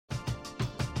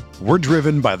We're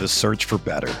driven by the search for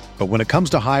better. But when it comes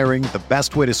to hiring, the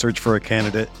best way to search for a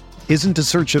candidate isn't to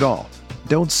search at all.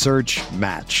 Don't search,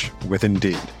 match with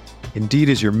Indeed. Indeed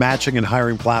is your matching and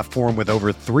hiring platform with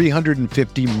over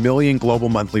 350 million global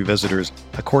monthly visitors,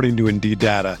 according to Indeed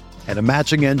data, and a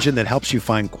matching engine that helps you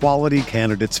find quality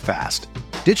candidates fast.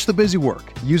 Ditch the busy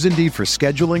work. Use Indeed for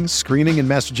scheduling, screening, and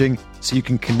messaging so you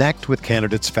can connect with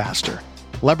candidates faster.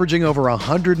 Leveraging over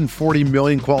 140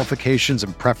 million qualifications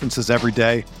and preferences every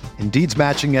day, Indeed's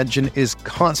matching engine is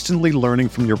constantly learning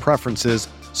from your preferences,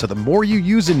 so the more you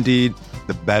use Indeed,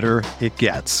 the better it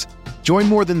gets. Join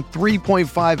more than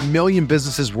 3.5 million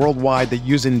businesses worldwide that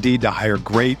use Indeed to hire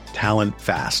great talent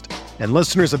fast. And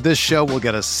listeners of this show will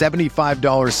get a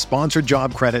 $75 sponsored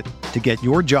job credit to get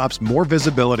your jobs more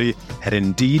visibility at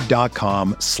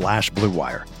Indeed.com/Blue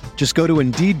Wire. Just go to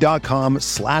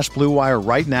Indeed.com/Blue Wire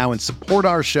right now and support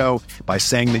our show by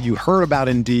saying that you heard about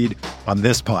Indeed on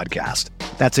this podcast.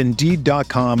 That's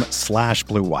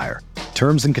Indeed.com/Blue Wire.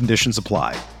 Terms and conditions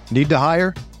apply. Need to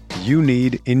hire? You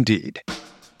need Indeed.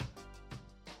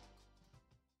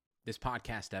 This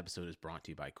podcast episode is brought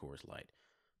to you by Coors Light.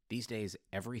 These days,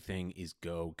 everything is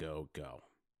go, go, go.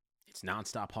 It's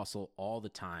nonstop hustle all the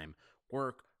time.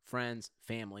 Work, friends,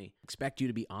 family, expect you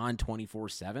to be on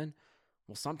 24/7.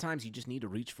 Well, sometimes you just need to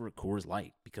reach for a Coors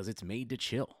Light because it's made to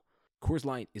chill. Coors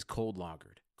Light is cold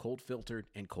lagered, cold filtered,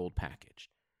 and cold packaged.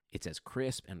 It's as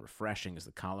crisp and refreshing as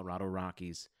the Colorado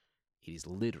Rockies. It is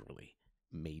literally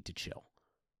made to chill.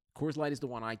 Coors Light is the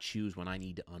one I choose when I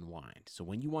need to unwind. So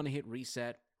when you want to hit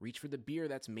reset, reach for the beer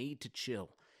that's made to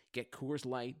chill. Get Coors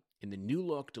Light in the new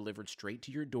look delivered straight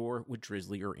to your door with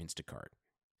Drizzly or Instacart.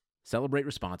 Celebrate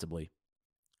responsibly.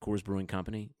 Coors Brewing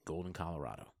Company, Golden,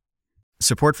 Colorado.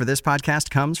 Support for this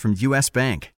podcast comes from U.S.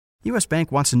 Bank. U.S.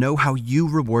 Bank wants to know how you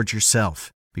reward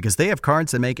yourself because they have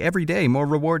cards that make every day more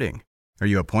rewarding. Are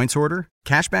you a points hoarder,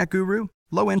 cashback guru,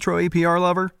 low intro APR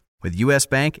lover? With U.S.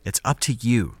 Bank, it's up to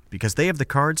you because they have the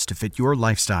cards to fit your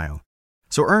lifestyle.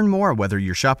 So earn more whether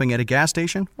you're shopping at a gas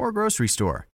station or a grocery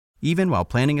store, even while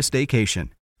planning a staycation.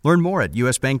 Learn more at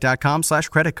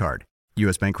usbank.com/credit card.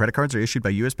 U.S. Bank credit cards are issued by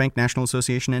U.S. Bank National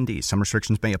Association ND. Some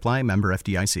restrictions may apply. Member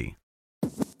FDIC.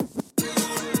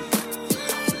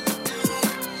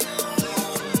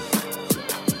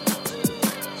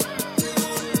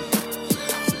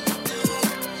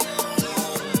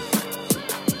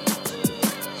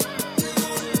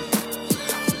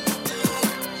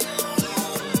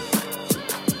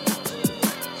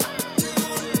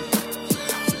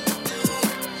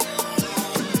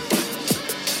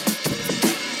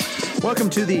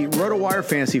 Welcome to the RotoWire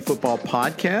Fantasy Football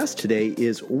Podcast. Today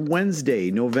is Wednesday,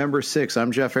 November 6th.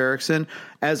 I'm Jeff Erickson.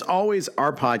 As always,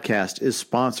 our podcast is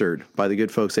sponsored by the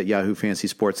good folks at Yahoo Fantasy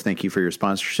Sports. Thank you for your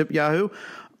sponsorship, Yahoo.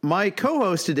 My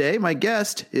co-host today, my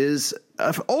guest, is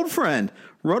an old friend,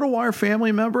 RotoWire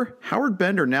family member, Howard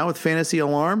Bender, now with Fantasy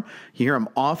Alarm. You hear him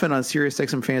often on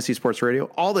SiriusXM Fantasy Sports Radio,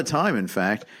 all the time, in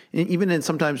fact. Even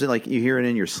sometimes like you hear it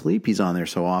in your sleep, he's on there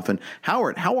so often.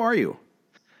 Howard, how are you?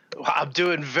 I'm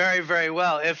doing very, very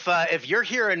well. If you're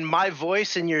hearing my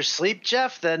voice in your sleep,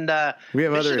 Jeff, then we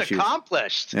have mission other issues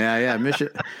accomplished. Yeah, mission.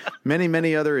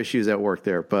 many other issues at work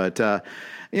there, but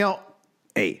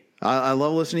hey, I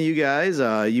love listening to you guys.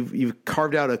 You've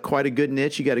carved out quite a good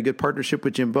niche. You got a good partnership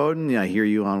with Jim Bowden. I hear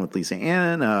you on with Lisa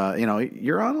Ann.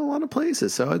 You're on a lot of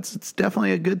places, so it's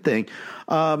definitely a good thing.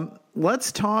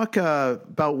 Let's talk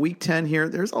about Week 10 here.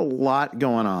 There's a lot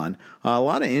going on, a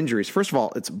lot of injuries. First of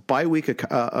all, it's bye week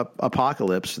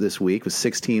apocalypse this week with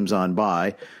 6 teams on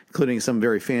bye, including some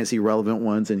very fantasy relevant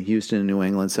ones in Houston and New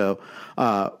England. So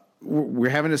we're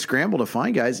having to scramble to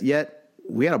find guys, yet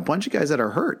we had a bunch of guys that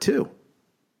are hurt too.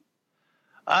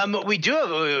 We do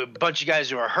have a bunch of guys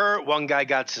who are hurt. One guy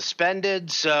got suspended.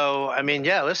 So, I mean,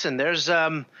 yeah, listen, there's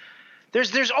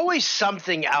always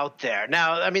something out there.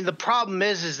 Now, I mean, the problem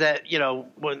is that,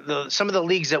 when some of the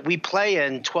leagues that we play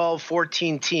in, 12,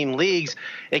 14 team leagues,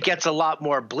 it gets a lot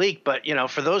more bleak. But,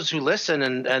 for those who listen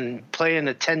and play in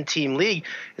a 10 team league,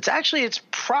 it's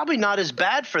probably not as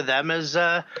bad for them as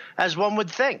one would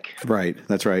think. Right.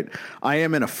 That's right. I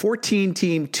am in a 14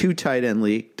 team 2 tight end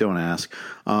league. Don't ask.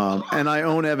 And I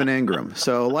own Evan Engram.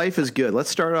 So life is good. Let's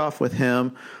start off with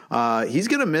him. He's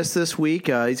going to miss this week.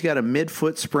 He's got a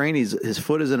mid-foot sprain. His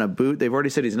foot is in a boot. They've already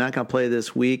said he's not going to play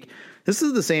this week. This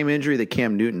is the same injury that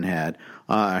Cam Newton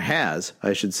has,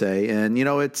 I should say. And,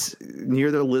 it's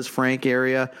near the Liz Frank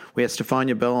area. We had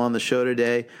Stefania Bell on the show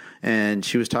today, and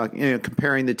she was talking,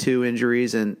 comparing the two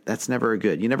injuries, and that's never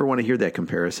good. You never want to hear that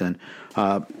comparison.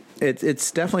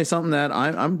 It's definitely something that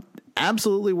I'm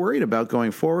absolutely worried about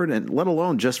going forward, and let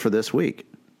alone just for this week.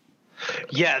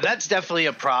 Yeah, that's definitely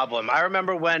a problem. I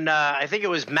remember when I think it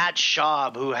was Matt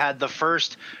Schaub who had the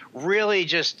first really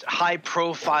just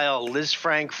high-profile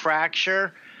Lisfranc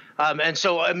fracture. And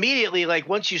so immediately, like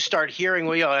once you start hearing,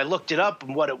 well, I looked it up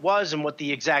and what it was and what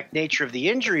the exact nature of the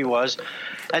injury was.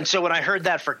 And so when I heard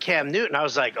that for Cam Newton, I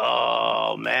was like,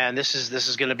 oh man, this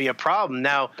is going to be a problem.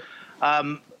 Now,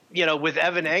 with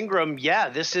Evan Engram, yeah,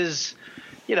 this is,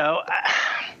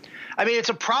 I mean, it's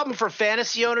a problem for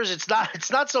fantasy owners. It's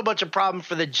not so much a problem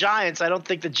for the Giants. I don't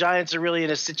think the Giants are really in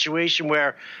a situation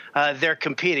where they're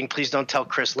competing. Please don't tell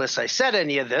Chris Liss I said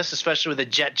any of this, especially with the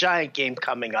Jet-Giant game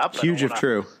coming up. Huge if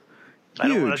true. I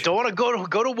don't want to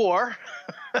go to war.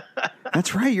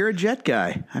 That's right. You're a Jet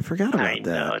guy. I forgot about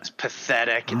that. I know. It's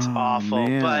pathetic. It's awful.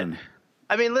 Man. But,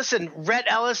 I mean, listen, Rhett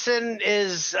Ellison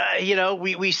is,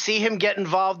 we see him get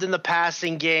involved in the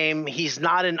passing game. He's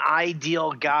not an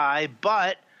ideal guy.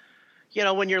 But,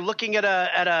 when you're looking at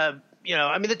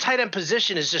the tight end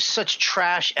position is just such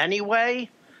trash anyway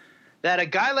that a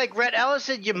guy like Rhett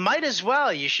Ellison, you might as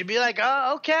well. You should be like,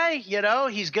 oh, okay,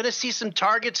 he's going to see some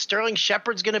targets. Sterling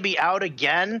Shepard's going to be out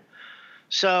again.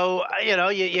 So,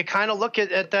 you kind of look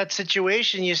at that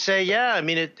situation. You say, yeah, I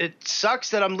mean, it sucks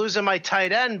that I'm losing my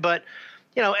tight end, but,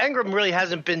 Engram really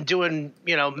hasn't been doing,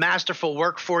 masterful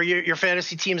work for your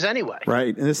fantasy teams anyway.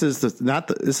 Right. And this is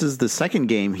the second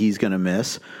game he's going to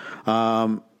miss.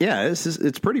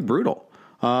 It's pretty brutal.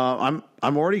 I'm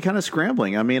already kind of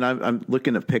scrambling. I mean, I'm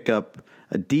looking to pick up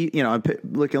I picked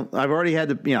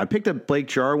up Blake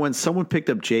Jarwin. Someone picked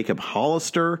up Jacob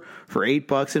Hollister for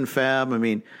 $8 in Fab. I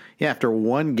mean, after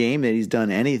one game that he's done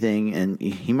anything, and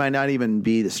he might not even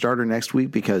be the starter next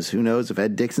week because who knows if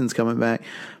Ed Dixon's coming back.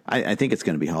 I think it's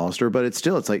going to be Hollister, but it's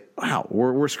like, wow,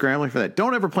 we're scrambling for that.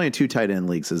 Don't ever play in 2 tight end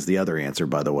leagues is the other answer,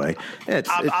 by the way.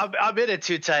 I'm in a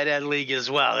 2 tight end league as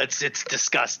well. It's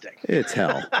disgusting. It's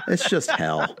hell. It's just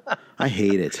hell. I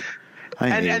hate it.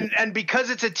 And because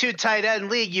it's a 2 tight end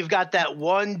league, you've got that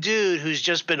one dude who's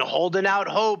just been holding out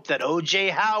hope that O.J.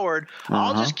 Howard,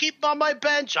 I'll just keep him on my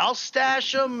bench, I'll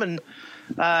stash him, and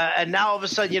now all of a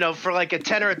sudden, for like a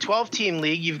 10 or a 12 team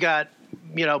league, you've got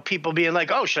people being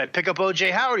like, oh, should I pick up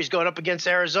O.J. Howard? He's going up against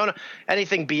Arizona.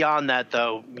 Anything beyond that,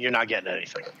 though, you're not getting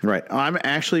anything. Right. I'm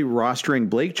actually rostering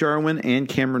Blake Jarwin and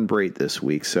Cameron Brate this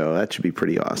week, so that should be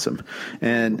pretty awesome.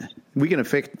 And we can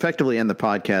effectively end the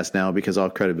podcast now because all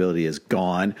credibility is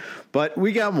gone, but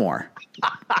we got more.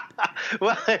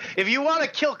 Well, if you want to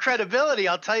kill credibility,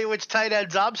 I'll tell you which tight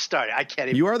ends I'm starting. I can't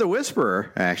even. You are the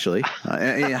whisperer, actually.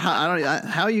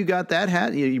 How you got that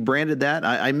hat? You branded that.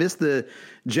 I missed the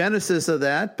genesis of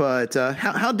that, but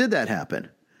how did that happen?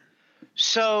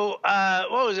 So,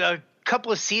 what was it, a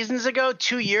couple of seasons ago,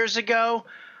 2 years ago?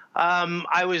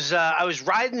 I was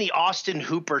riding the Austin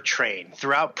Hooper train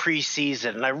throughout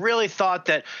preseason, and I really thought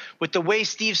that with the way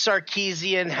Steve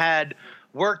Sarkisian had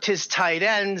worked his tight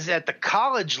ends at the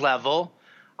college level,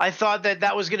 I thought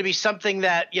that was going to be something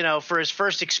that, for his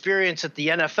first experience at the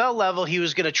NFL level, he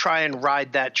was going to try and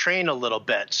ride that train a little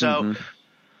bit. So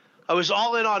I was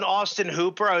all in on Austin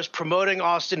Hooper. I was promoting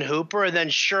Austin Hooper. And then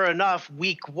sure enough,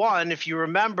 week 1, if you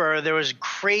remember, there was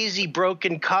crazy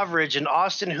broken coverage and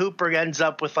Austin Hooper ends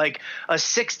up with like a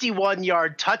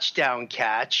 61-yard touchdown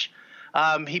catch.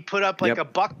 He put up like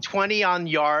 $120 on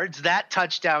yards, that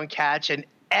touchdown catch, and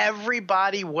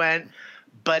everybody went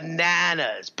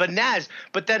bananas. But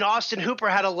then Austin Hooper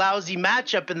had a lousy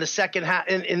matchup in the second half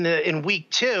in week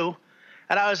 2.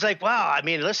 And I was like, wow, I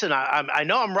mean, listen, I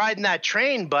know I'm riding that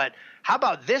train, but how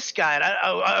about this guy? And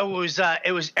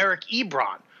it was Eric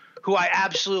Ebron, who I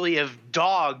absolutely have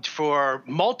dogged for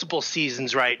multiple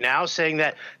seasons right now, saying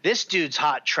that this dude's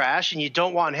hot trash and you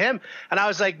don't want him. And I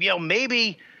was like,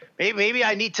 maybe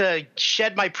I need to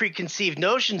shed my preconceived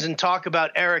notions and talk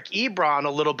about Eric Ebron a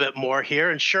little bit more here.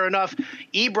 And sure enough,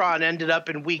 Ebron ended up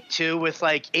in week 2 with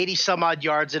like 80 some odd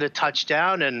yards and a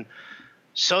touchdown. And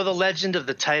so the legend of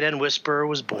the tight end whisperer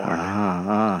was born.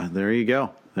 There you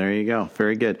go. Very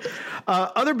good.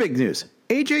 Other big news.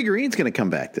 AJ Green's going to come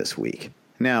back this week.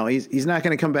 Now, he's not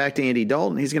going to come back to Andy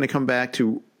Dalton. He's going to come back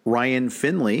to Ryan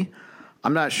Finley.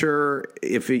 I'm not sure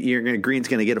if Green's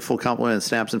going to get a full complement of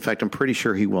snaps. In fact, I'm pretty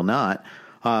sure he will not.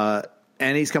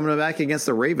 And he's coming back against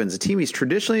the Ravens, a team he's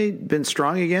traditionally been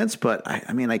strong against. But,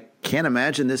 I can't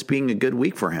imagine this being a good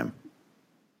week for him.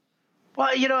 Well,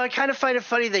 I kind of find it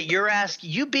funny that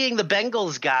you being the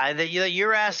Bengals guy, that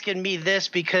you're asking me this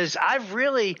because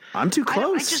I'm too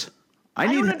close. I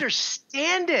don't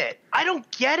understand it. I don't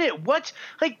get it.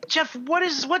 Jeff,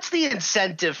 what's the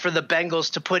incentive for the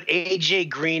Bengals to put AJ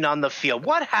Green on the field?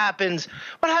 What happens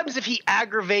if he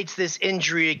aggravates this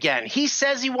injury again? He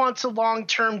says he wants a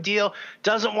long-term deal,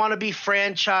 doesn't want to be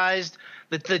franchised.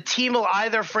 the team will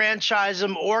either franchise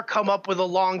him or come up with a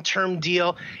long-term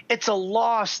deal. It's a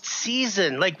lost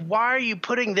season. Like, why are you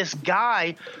putting this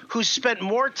guy who's spent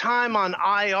more time on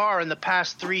IR in the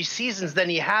past 3 seasons than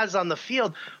he has on the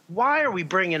field? Why are we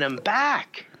bringing him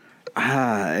back?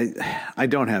 I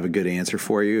don't have a good answer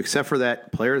for you, except for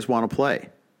that players want to play.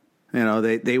 You know,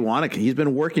 they want to. He's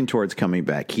been working towards coming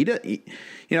back. You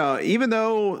know, even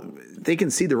though they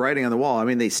can see the writing on the wall, I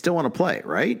mean, they still want to play,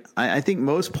 right? I think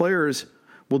most players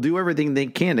will do everything they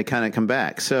can to kind of come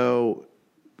back. So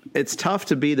it's tough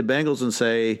to be the Bengals and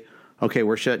say, okay,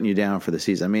 we're shutting you down for the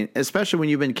season. I mean, especially when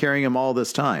you've been carrying him all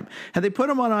this time. Had they put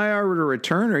him on IR to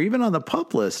return or even on the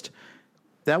PUP list,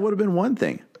 that would have been one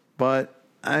thing. But,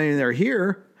 I mean, they're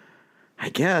here, I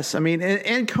guess. I mean,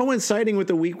 and coinciding with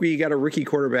the week where you got a rookie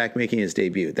quarterback making his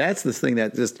debut. That's the thing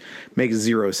that just makes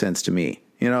zero sense to me.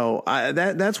 You know,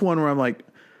 that's one where I'm like,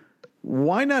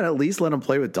 why not at least let him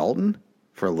play with Dalton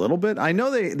for a little bit? I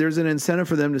know there's an incentive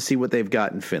for them to see what they've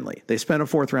got in Finley. They spent a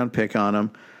 4th-round pick on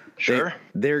him. Sure.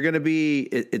 They're going to be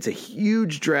 – it's a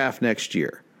huge draft next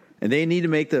year, and they need to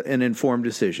make an informed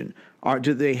decision.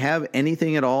 Do they have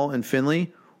anything at all in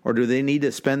Finley, or do they need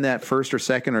to spend that 1st or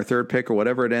 2nd or 3rd pick or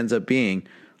whatever it ends up being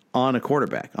on a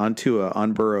quarterback, on Tua,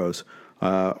 on Burrows?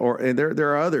 And there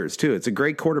are others, too. It's a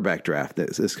great quarterback draft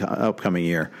this upcoming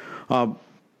year. But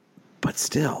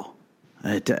still –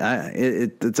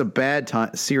 it's a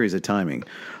bad series of timing.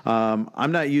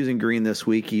 I'm not using Green this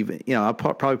week. Even I'll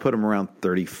probably put him around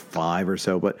 35 or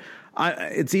so. But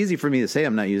it's easy for me to say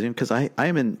I'm not using him because I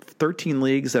am in 13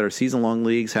 leagues that are season long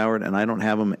leagues, Howard, and I don't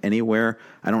have him anywhere.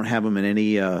 I don't have him in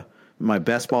any my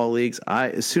best ball leagues.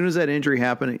 As soon as that injury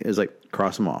happened, it's like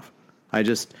cross him off. I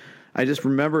just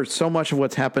remember so much of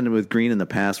what's happened with Green in the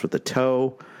past with the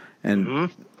toe and.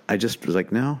 Mm-hmm. I just was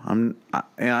like, no,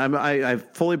 I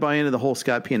fully buy into the whole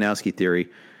Scott Pianowski theory.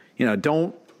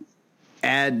 Don't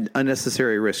add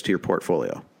unnecessary risk to your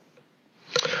portfolio.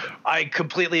 I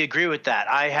completely agree with that.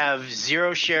 I have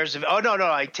 0 shares of –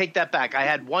 no, I take that back. I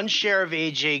had 1 share of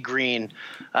A.J. Green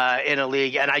in a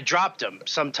league, and I dropped him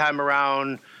sometime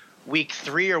around week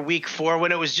 3 or week 4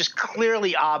 when it was just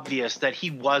clearly obvious that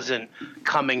he wasn't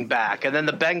coming back. And then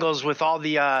the Bengals, with all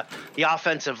the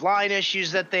offensive line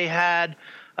issues that they had –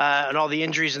 and all the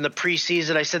injuries in the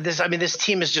preseason, I said this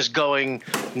team is just going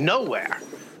nowhere.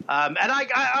 And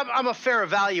I'm a fair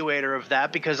evaluator of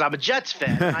that because I'm a Jets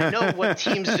fan. I know what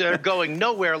teams that are going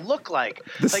nowhere look like.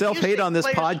 The self-hate on this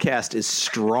podcast is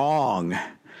strong.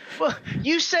 Well,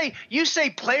 you say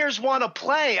players want to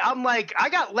play. I'm like, I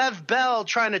got Lev Bell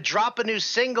trying to drop a new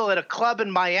single at a club in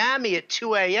Miami at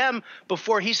 2 a.m.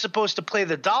 before he's supposed to play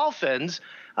the Dolphins.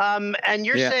 And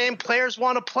you're saying players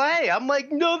want to play. I'm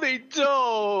like, no, they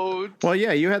don't. Well,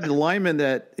 yeah, you had the lineman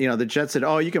that, the Jets said,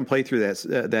 oh, you can play through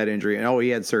that injury. And, he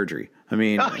had surgery. I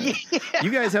mean,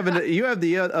 you guys have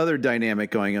the other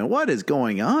dynamic going on. What is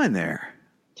going on there?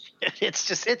 It's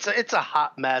just it's a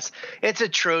hot mess. It's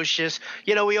atrocious.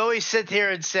 We always sit here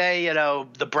and say,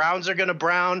 the Browns are going to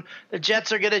brown, the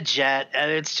Jets are going to jet, and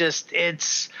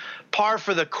it's par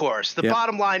for the course. The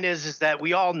bottom line is that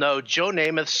we all know Joe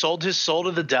Namath sold his soul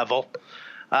to the devil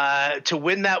to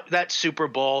win that Super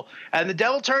Bowl, and the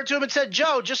devil turned to him and said,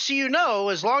 Joe, just so you know,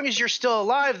 as long as you're still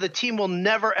alive, the team will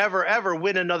never, ever, ever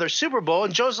win another Super Bowl.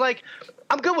 And Joe's like,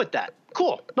 I'm good with that.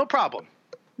 Cool, no problem.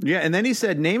 Yeah, and then he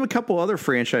said, name a couple other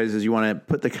franchises you want to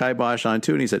put the kibosh on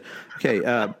too. And he said, okay,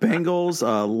 Bengals,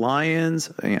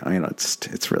 Lions.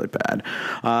 It's really bad.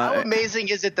 How amazing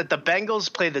is it that the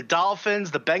Bengals play the Dolphins,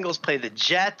 the Bengals play the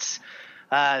Jets,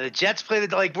 the Jets play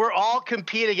we're all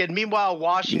competing, and meanwhile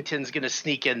Washington's going to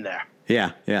sneak in there.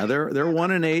 Yeah, they're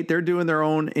 1-8. They're doing their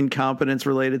own incompetence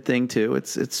related thing too.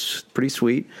 It's pretty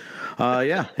sweet.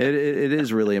 It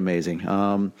is really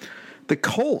amazing. The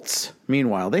Colts,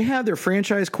 meanwhile, they had their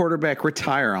franchise quarterback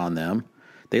retire on them.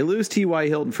 They lose T.Y.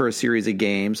 Hilton for a series of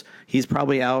games. He's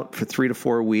probably out for 3 to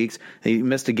 4 weeks. They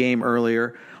missed a game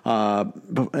earlier.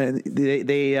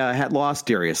 They had lost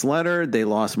Darius Leonard. They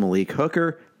lost Malik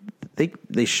Hooker.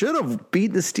 They should have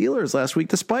beat the Steelers last week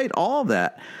despite all of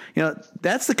that.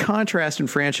 That's the contrast in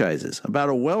franchises about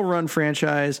a well-run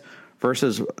franchise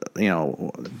versus,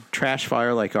 trash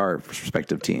fire like our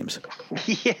respective teams.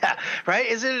 Yeah, right.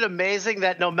 Isn't it amazing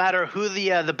that no matter who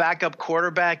the backup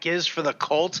quarterback is for the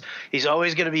Colts, he's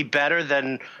always going to be better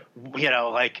than,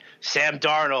 like Sam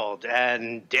Darnold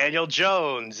and Daniel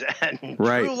Jones and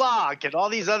Drew Lock and all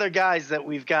these other guys that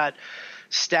we've got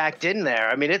stacked in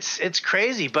there. I mean, it's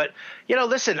crazy. But,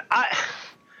 listen, I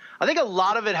think a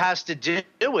lot of it has to do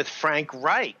with Frank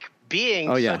Reich being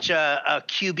such a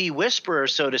QB whisperer,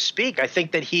 so to speak. I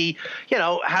think that he,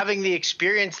 having the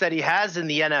experience that he has in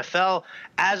the NFL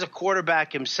as a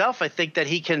quarterback himself, I think that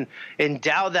he can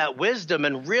endow that wisdom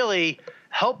and really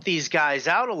help these guys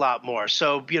out a lot more.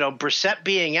 So, Brissett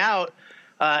being out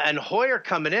and Hoyer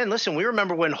coming in. Listen, we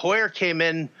remember when Hoyer came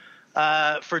in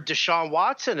for Deshaun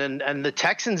Watson, and the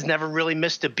Texans never really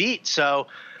missed a beat. So,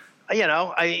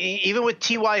 even with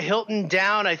T.Y. Hilton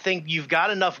down, I think you've got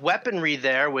enough weaponry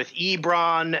there with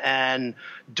Ebron and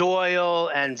Doyle,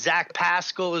 and Zach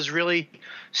Pascal is really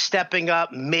stepping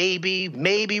up. Maybe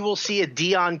we'll see a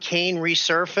Deion Kane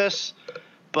resurface.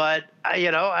 But,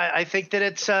 I think that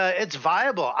it's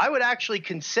viable. I would actually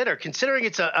considering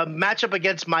it's a matchup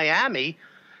against Miami,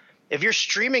 if you're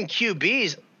streaming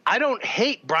QBs, I don't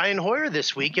hate Brian Hoyer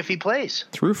this week if he plays.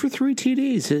 3 for 3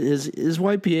 TDs. His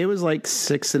YPA was like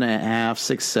 6.5,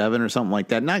 6.7 or something like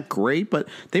that. Not great, but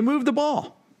they moved the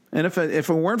ball. And if it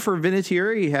weren't for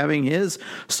Vinatieri having his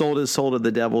sold his soul to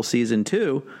the devil season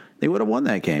 2, they would have won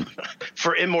that game.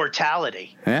 For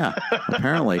immortality. Yeah,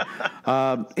 apparently.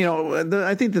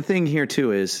 I think the thing here,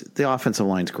 too, is the offensive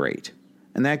line's great.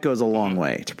 And that goes a long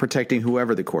way to protecting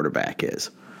whoever the quarterback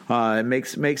is. It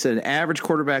makes an average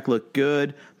quarterback look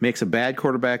good, makes a bad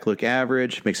quarterback look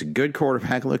average, makes a good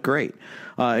quarterback look great.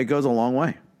 It goes a long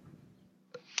way.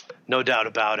 No doubt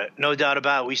about it. No doubt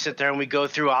about it. We sit there and we go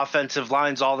through offensive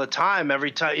lines all the time,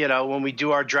 every time, when we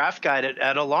do our draft guide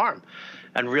at Alarm,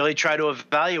 and really try to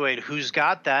evaluate who's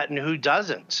got that and who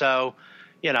doesn't. So,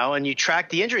 and you track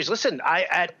the injuries. Listen,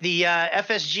 at the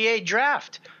FSGA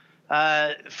draft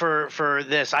for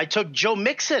this, I took Joe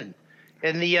Mixon.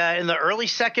 In the early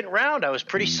second round. I was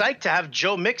pretty psyched to have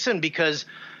Joe Mixon because,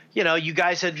 you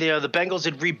guys had, the Bengals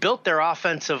had rebuilt their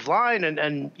offensive line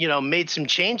and made some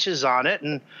changes on it.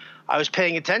 And I was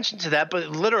paying attention to that.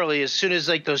 But literally, as soon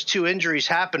as those 2 injuries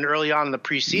happened early on in the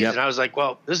preseason, I was like,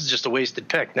 well, this is just a wasted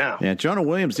pick now. Yeah, Jonah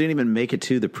Williams didn't even make it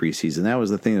to the preseason. That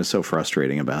was the thing that was so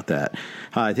frustrating about that.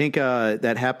 I think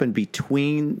that happened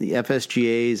between the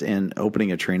FSGAs and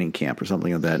opening a training camp or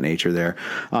something of that nature there.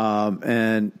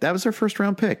 And that was their first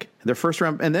round pick.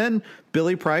 And then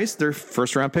Billy Price, their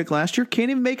first round pick last year, can't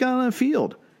even make it on the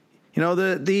field.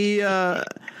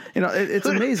 It's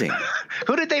amazing.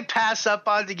 Who did they pass up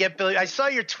on to get Billy? I saw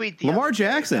your tweet. Lamar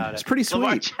Jackson. It's pretty sweet.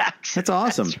 Lamar Jackson. That's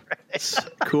awesome. That's right. It's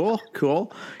cool.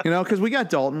 Because we got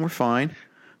Dalton. We're fine.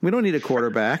 We don't need a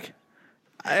quarterback.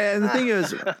 And the thing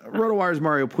is, RotoWire's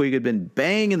Mario Puig had been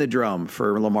banging the drum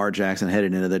for Lamar Jackson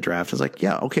headed into the draft. I was like,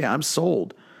 yeah, okay, I'm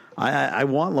sold. I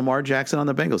want Lamar Jackson on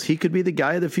the Bengals. He could be the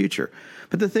guy of the future.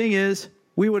 But the thing is,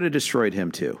 we would have destroyed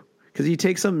him too. Because you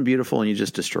take something beautiful and you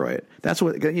just destroy it. That's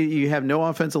what you have. No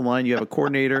offensive line. You have a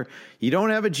coordinator. You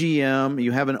don't have a GM.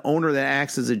 You have an owner that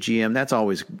acts as a GM. That's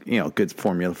always good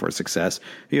formula for success.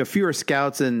 You have fewer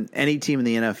scouts than any team in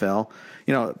the NFL.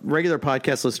 Regular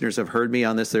podcast listeners have heard me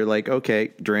on this. They're like,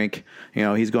 okay, drink.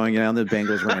 He's going down the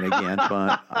Bengals rant again.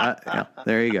 But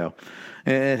there you go.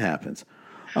 It happens.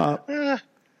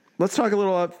 Let's talk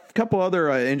a couple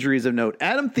other injuries of note.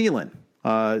 Adam Thielen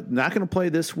not going to play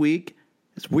this week.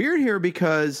 It's weird here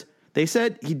because they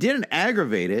said he didn't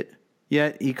aggravate it,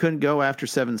 yet he couldn't go after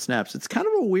 7 snaps. It's kind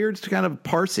of a weird kind of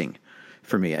parsing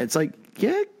for me. It's like,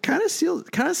 yeah, it kind of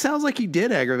sounds like he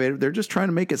did aggravate it. They're just trying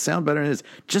to make it sound better than it is.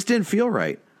 Just didn't feel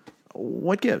right.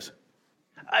 What gives?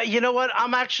 You know what?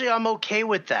 I'm okay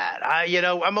with that.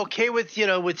 I'm okay with,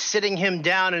 with sitting him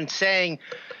down and saying,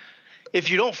 if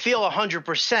you don't feel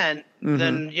 100%,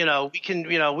 then,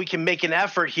 we can make an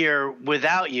effort here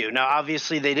without you. Now,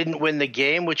 obviously they didn't win the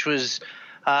game, which was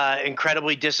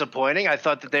incredibly disappointing. I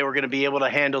thought that they were going to be able to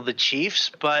handle the Chiefs,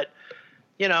 but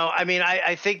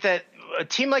I think that a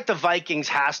team like the Vikings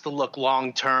has to look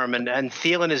long-term, and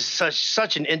Thielen is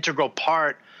such an integral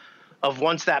part of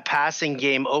once that passing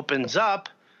game opens up,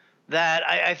 that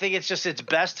I think it's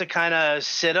best to kind of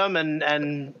sit him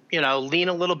and lean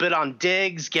a little bit on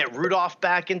Diggs, get Rudolph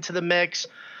back into the mix.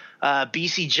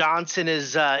 BC Johnson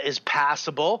is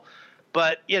passable,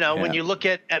 but when you look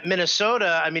at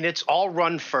Minnesota, it's all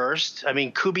run first.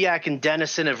 Kubiak and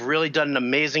Dennison have really done an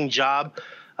amazing job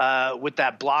with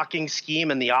that blocking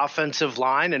scheme and the offensive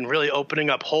line and really opening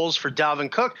up holes for Dalvin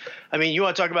Cook. You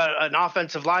want to talk about an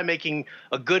offensive line making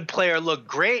a good player look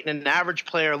great and an average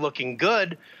player looking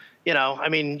good.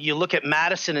 You look at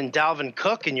Madison and Dalvin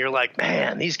Cook and you're like,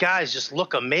 man, these guys just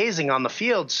look amazing on the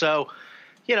field. So,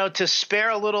 to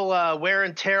spare a little wear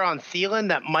and tear on Thielen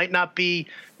that might not be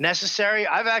necessary.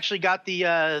 I've actually got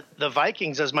the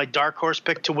Vikings as my dark horse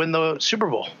pick to win the Super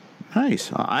Bowl.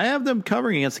 Nice. I have them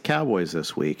covering against the Cowboys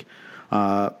this week.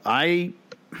 I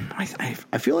I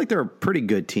feel like they're a pretty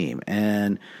good team.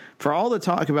 And for all the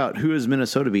talk about who has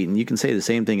Minnesota beaten, you can say the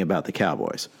same thing about the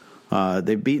Cowboys.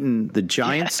 They've beaten the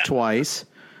Giants twice.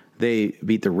 They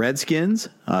beat the Redskins.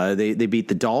 They beat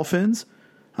the Dolphins.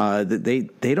 They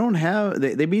don't have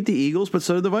they beat the Eagles, but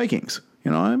so did the Vikings.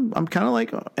 I'm kind of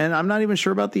like, and I'm not even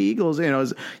sure about the Eagles.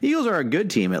 Eagles are a good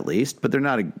team at least, but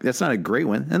that's not a great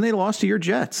win. And they lost to your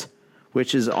Jets,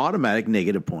 which is automatic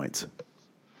negative points.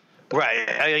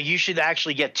 Right. You should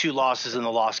actually get 2 losses in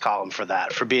the loss column for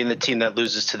that, for being the team that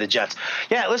loses to the Jets.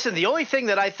 Yeah, listen, the only thing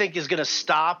that I think is going to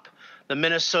stop the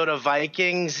Minnesota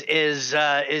Vikings is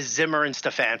Zimmer and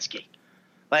Stefanski.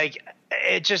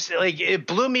 It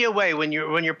blew me away when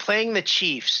you're playing the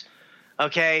Chiefs,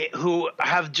 okay, who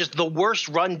have just the worst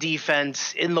run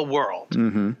defense in the world.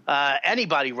 Mm-hmm.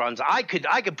 Anybody runs. I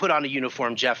could put on a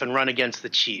uniform, Jeff, and run against the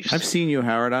Chiefs. I've seen you,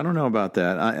 Howard. I don't know about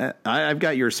that. I've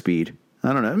got your speed.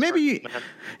 I don't know. Maybe,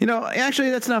 actually,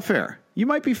 that's not fair. You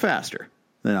might be faster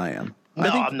than I am.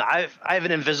 No, I'm not. I have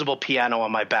an invisible piano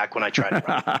on my back when I try to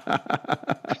run.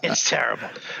 It's terrible.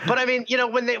 But, I mean,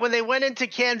 when they went into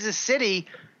Kansas City,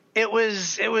 it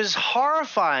was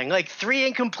horrifying. Like 3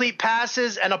 incomplete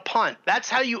passes and a punt. That's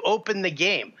how you open the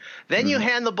game. Then you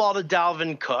hand the ball to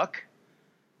Dalvin Cook.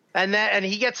 And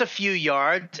he gets a few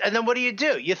yards, and then what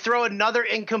do? You throw another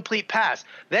incomplete pass.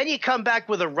 Then you come back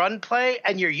with a run play,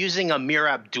 and you're using Amir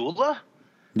Abdullah,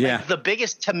 the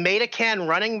biggest tomato can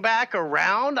running back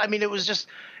around. I mean, it was just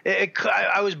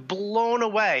I was blown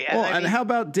away. And how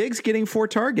about Diggs getting 4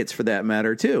 targets for that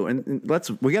matter too? And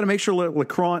we got to make sure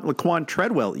Laquan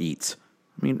Treadwell eats.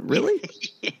 I mean, really?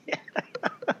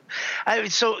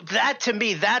 So that to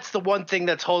me, that's the one thing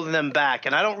that's holding them back,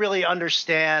 and I don't really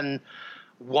understand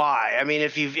why. I mean,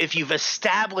 if you've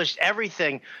established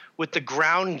everything with the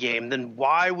ground game, then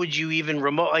why would you even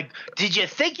did you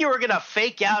think you were going to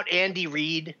fake out Andy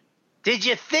Reid? Did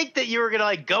you think that you were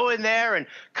going to go in there and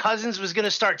Cousins was going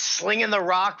to start slinging the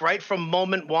rock right from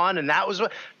moment one? And that was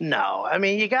no, I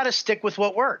mean, you got to stick with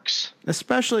what works,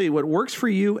 especially what works for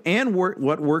you and what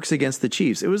works against the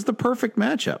Chiefs. It was the perfect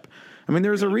matchup. I mean,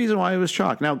 there's a reason why it was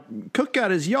chalk. Now Cook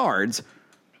got his yards,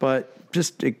 but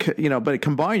it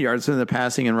combined yards in the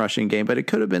passing and rushing game, but it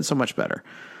could have been so much better.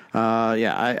 I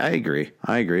agree.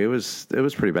 It was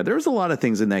pretty bad. There was a lot of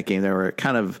things in that game that were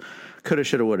kind of coulda,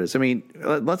 shoulda, wouldas. I mean,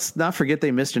 let's not forget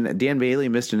Dan Bailey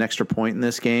missed an extra point in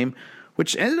this game,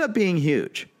 which ended up being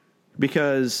huge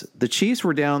because the Chiefs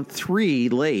were down 3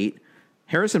 late.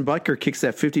 Harrison Butker kicks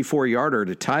that 54-yarder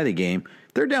to tie the game.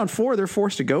 They're down 4. They're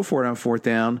forced to go for it on 4th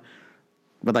down,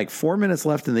 but 4 minutes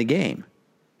left in the game.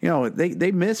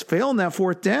 They fail in that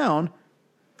 4th down.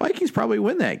 Vikings probably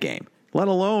win that game, let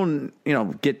alone,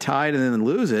 get tied and then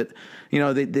lose it.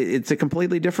 It's a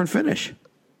completely different finish.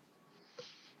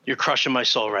 You're crushing my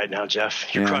soul right now,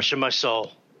 Jeff. You're crushing my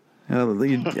soul. I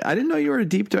didn't know you were a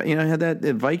deep, had that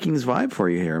Vikings vibe for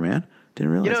you here, man.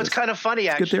 Didn't realize. It's kind of funny,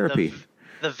 actually. Good therapy.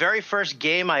 The very first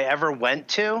game I ever went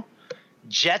to,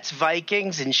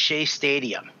 Jets-Vikings in Shea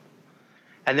Stadium.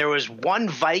 And there was one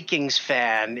Vikings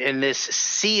fan in this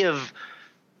sea of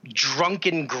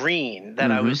drunken green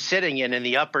that I was sitting in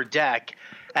the upper deck.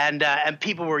 And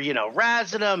people were,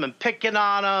 razzing him and picking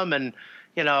on him. And,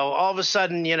 all of a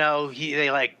sudden, he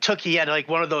had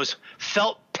one of those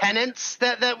felt pennants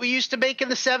that we used to make in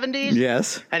the 70s.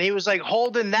 Yes. And he was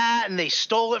holding that, and they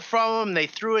stole it from him. They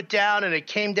threw it down, and it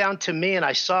came down to me, and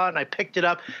I saw it, and I picked it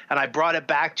up, and I brought it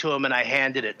back to him, and I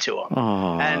handed it to him.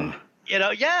 Aww. And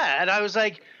and I was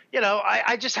like,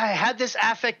 I had this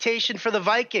affectation for the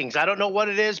Vikings. I don't know what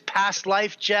it is, past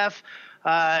life, Jeff.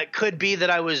 It could be that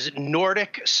I was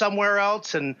Nordic somewhere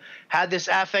else and had this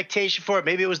affectation for it.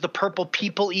 Maybe it was the purple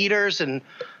people eaters and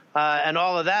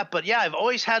all of that. But, yeah, I've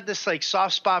always had this,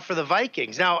 soft spot for the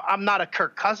Vikings. Now, I'm not a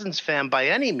Kirk Cousins fan by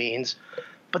any means,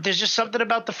 but there's just something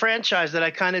about the franchise that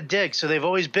I kind of dig. So they've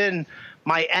always been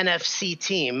my NFC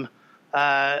team.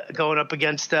 Going up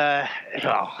against,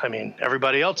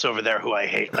 everybody else over there who I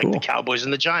hate, cool. Like the Cowboys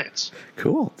and the Giants.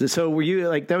 Cool. So were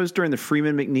you that was during the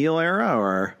Freeman McNeil era,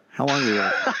 or how long were you?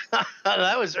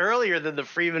 That was earlier than the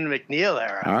Freeman McNeil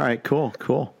era. All right, cool.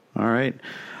 All right.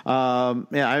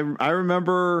 I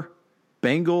remember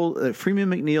Freeman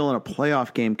McNeil in a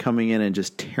playoff game coming in and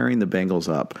just tearing the Bengals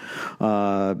up.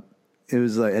 It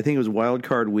was I think it was wild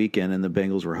card weekend and the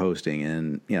Bengals were hosting,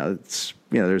 and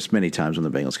there's many times when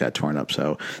the Bengals got torn up,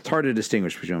 so it's hard to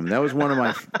distinguish between them. That was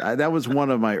one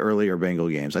of my earlier Bengal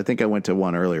games. I think I went to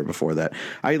one earlier before that.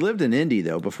 I lived in Indy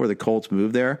though before the Colts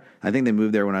moved there. I think they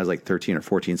moved there when I was 13 or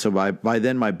 14. So by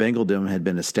then my Bengaldom had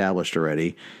been established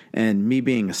already, and me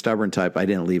being a stubborn type, I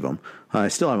didn't leave them. I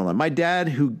still haven't left. My dad,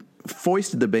 who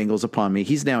foisted the Bengals upon me.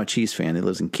 He's now a Chiefs fan. He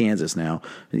lives in Kansas now.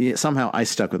 Somehow I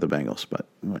stuck with the Bengals, but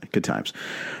good times.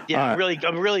 Yeah,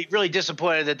 I'm really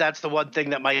disappointed that that's the one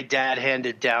thing that my dad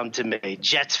handed down to me.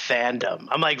 Jets fandom.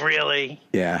 I'm like, really?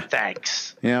 Yeah.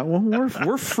 Thanks. Yeah. Well,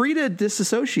 we're free to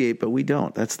disassociate, but we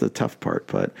don't. That's the tough part.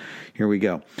 But here we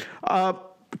go.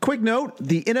 Quick note: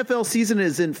 the NFL season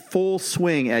is in full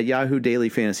swing at Yahoo Daily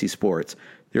Fantasy Sports.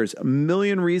 There's a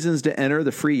million reasons to enter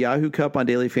the free Yahoo Cup on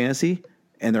Daily Fantasy,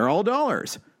 and they're all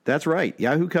dollars. That's right.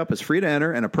 Yahoo Cup is free to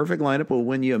enter, and a perfect lineup will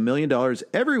win you $1 million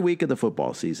every week of the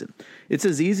football season. It's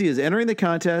as easy as entering the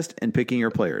contest and picking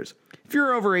your players. If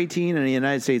you're over 18 and a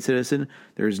United States citizen,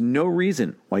 there's no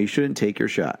reason why you shouldn't take your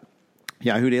shot.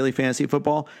 Yahoo Daily Fantasy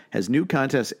Football has new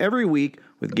contests every week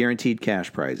with guaranteed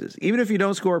cash prizes. Even if you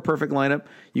don't score a perfect lineup,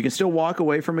 you can still walk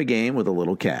away from a game with a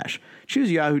little cash. Choose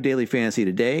Yahoo Daily Fantasy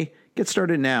today. Get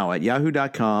started now at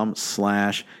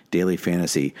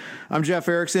yahoo.com/dailyfantasy. I'm Jeff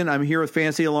Erickson. I'm here with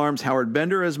Fantasy Alarm's Howard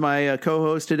Bender as my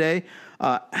co-host today.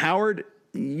 Howard,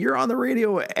 you're on the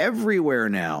radio everywhere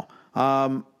now.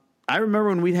 I remember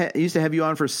when we used to have you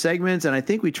on for segments, and I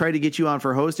think we tried to get you on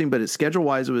for hosting, but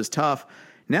schedule-wise it was tough.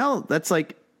 Now that's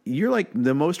like you're like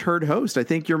the most heard host. I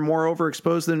think you're more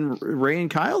overexposed than Ray and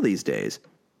Kyle these days.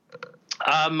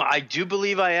 I do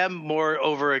believe I am more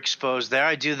overexposed there.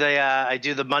 I do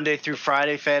the Monday through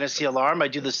Friday Fantasy Alarm. I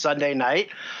do the Sunday night.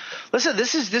 Listen,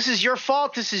 this is your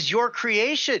fault. This is your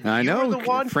creation. I know. You're the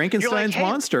one. Frankenstein's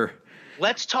monster.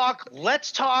 Let's talk.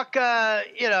 Let's talk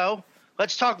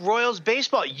Royals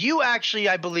baseball. You actually,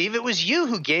 I believe it was you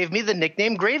who gave me the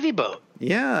nickname Gravy Boat.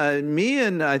 Yeah, me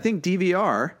and I think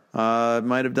DVR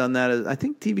might have done that. I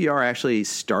think DVR actually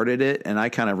started it, and I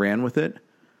kind of ran with it.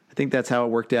 I think that's how it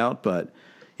worked out. But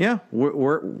yeah,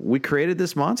 we created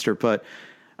this monster. But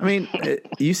I mean,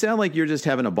 you sound like you're just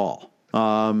having a ball.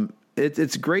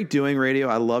 It's great doing radio.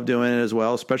 I love doing it as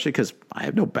well, especially because I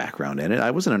have no background in it.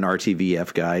 I wasn't an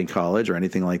RTVF guy in college or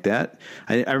anything like that.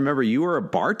 I remember you were a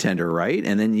bartender, right?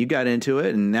 And then you got into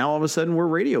it, and now all of a sudden we're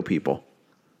radio people.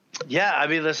 Yeah, I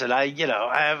mean, listen, I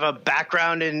have a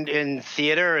background in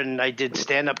theater, and I did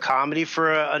stand-up comedy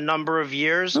for a number of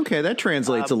years. Okay, that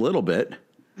translates a little bit.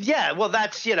 Yeah, well,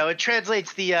 that's, it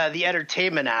translates the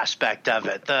entertainment aspect of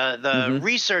it. The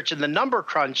research and the number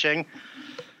crunching,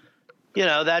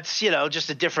 that's, just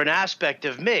a different aspect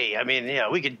of me. I mean,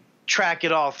 we could track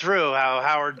it all through how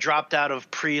Howard dropped out of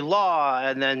pre-law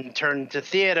and then turned to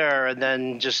theater and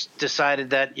then just decided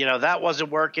that, that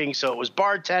wasn't working. So it was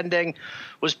bartending,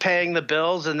 was paying the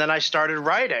bills. And then I started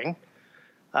writing,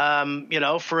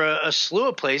 for a slew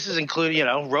of places, including,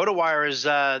 RotoWire is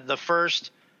the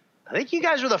first. I think you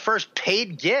guys were the first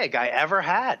paid gig I ever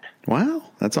had. Wow,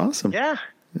 that's awesome. Yeah.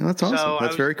 That's awesome. So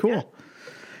that's very cool.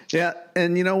 Yeah,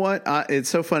 and you know what? It's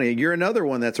so funny. You're another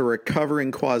one that's a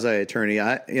recovering quasi-attorney.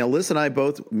 Liz and I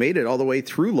both made it all the way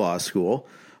through law school,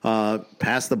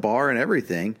 passed the bar and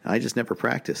everything. I just never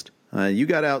practiced. You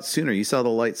got out sooner. You saw the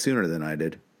light sooner than I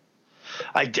did.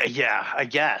 I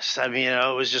guess. I mean,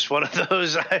 it was just one of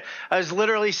those. I was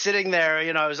literally sitting there.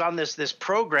 I was on this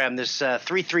program, this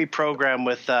 3-3 program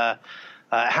with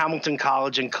Hamilton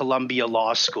College and Columbia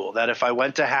Law School. That if I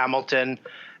went to Hamilton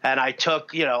and I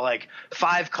took,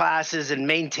 5 classes and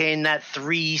maintained that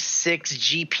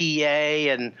 3.6 GPA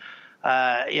and,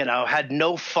 had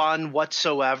no fun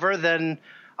whatsoever, then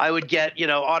I would get,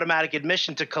 automatic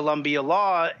admission to Columbia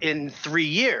Law in 3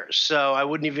 years. So I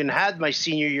wouldn't even had my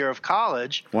senior year of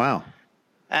college. Wow.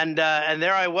 And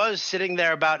there I was sitting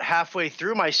there about halfway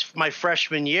through my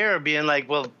freshman year being like,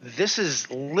 well, this is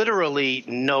literally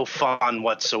no fun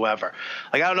whatsoever.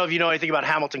 Like, I don't know if you know anything about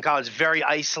Hamilton College. It's very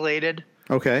isolated.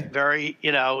 Okay. Very,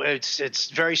 it's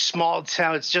very small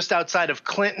town. It's just outside of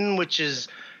Clinton, which is,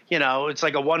 it's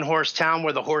like a one-horse town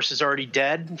where the horse is already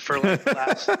dead for like the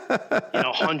last,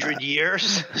 100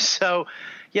 years. So,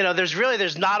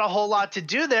 there's not a whole lot to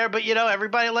do there, but,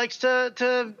 everybody likes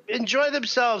to enjoy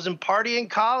themselves and party in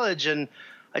college. And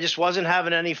I just wasn't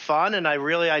having any fun. And I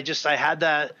had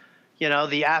that,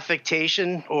 the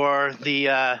affectation or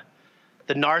the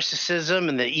narcissism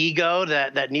and the ego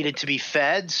that needed to be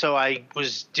fed. So I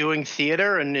was doing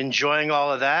theater and enjoying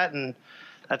all of that. And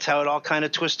that's how it all kind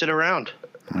of twisted around.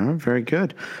 Oh, very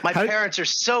good. My parents are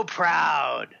so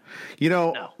proud.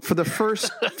 For the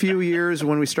first few years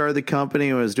when we started the company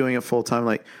and I was doing it full time,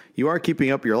 like, you are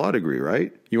keeping up your law degree,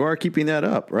 right? You are keeping that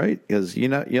up, right? Because,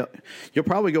 you'll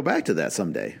probably go back to that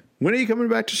someday. When are you coming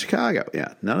back to Chicago?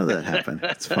 Yeah, none of that happened.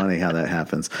 It's funny how that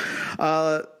happens.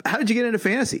 How did you get into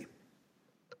fantasy?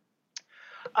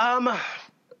 I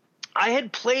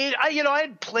had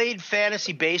played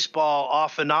fantasy baseball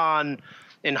off and on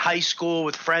in high school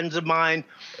with friends of mine.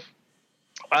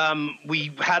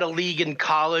 We had a league in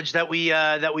college that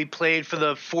we played for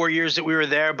the 4 years that we were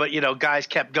there, but guys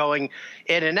kept going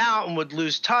in and out and would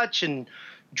lose touch and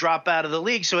drop out of the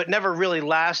league, so it never really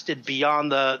lasted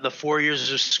beyond the 4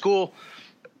 years of school.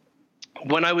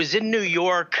 When I was in New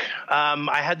York,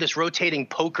 I had this rotating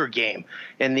poker game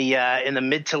in the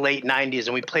mid to late 90s,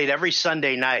 and we played every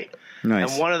Sunday night.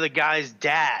 Nice. And one of the guys'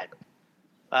 dad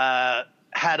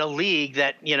had a league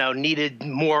that needed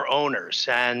more owners,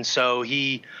 and so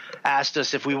he asked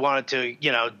us if we wanted to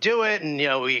do it, and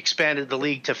we expanded the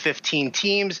league to 15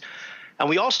 teams, and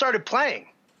we all started playing.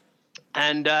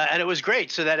 And it was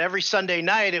great. So that every Sunday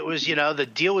night it was, the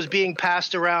deal was being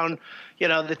passed around,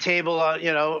 the table,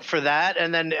 for that.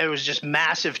 And then it was just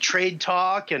massive trade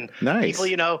talk and nice.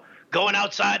 People, going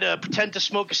outside to pretend to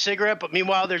smoke a cigarette. But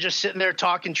meanwhile, they're just sitting there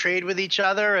talking trade with each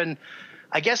other. And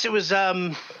I guess it was,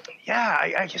 I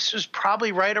guess it was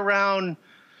probably right around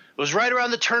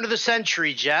the turn of the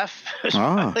century, Jeff. It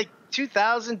was like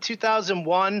 2000,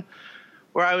 2001,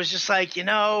 where I was just like,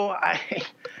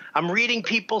 I'm reading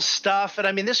people's stuff. And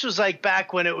I mean, this was like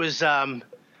back when it was,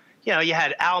 you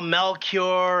had Al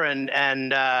Melchior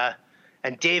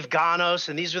and Dave Ganos,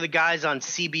 and these were the guys on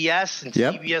CBS, and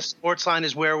yep. CBS Sportsline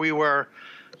is where we were,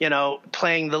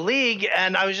 playing the league.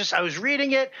 And I was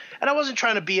reading it, and I wasn't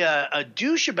trying to be a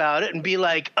douche about it and be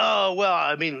like, oh, well,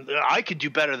 I mean, I could do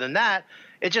better than that.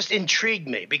 It just intrigued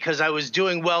me because I was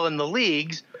doing well in the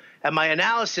leagues. And my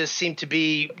analysis seemed to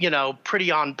be, pretty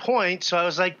on point. So I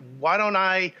was like, why don't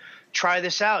I try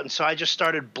this out? And so I just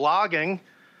started blogging,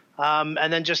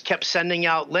 and then just kept sending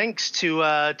out links to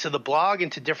the blog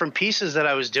and to different pieces that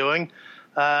I was doing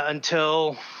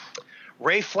until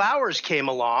Ray Flowers came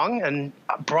along and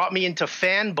brought me into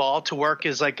Fanball to work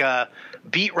as like a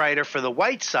beat writer for the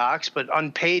White Sox, but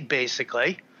unpaid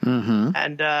basically. Mm-hmm.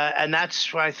 And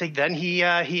that's why I think then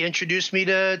he introduced me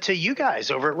to you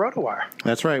guys over at RotoWire.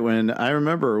 That's right. I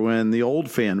remember when the old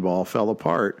Fanball fell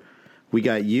apart, we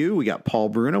got you, we got Paul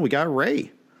Bruno, we got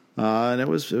Ray, and it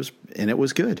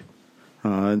was good.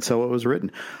 And so it was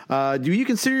written. Do you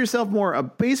consider yourself more a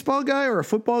baseball guy or a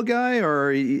football guy,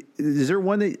 or is there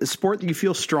a sport that you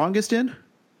feel strongest in?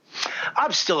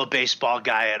 I'm still a baseball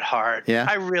guy at heart. Yeah.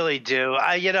 I really do.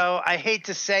 I hate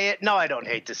to say it. No, I don't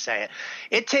hate to say it.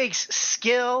 It takes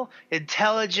skill,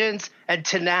 intelligence, and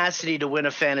tenacity to win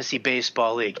a fantasy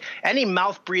baseball league. Any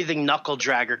mouth-breathing knuckle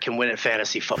dragger can win at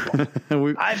fantasy football.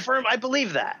 I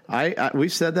believe that.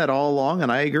 We've said that all along,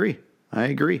 and I agree.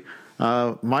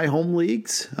 My home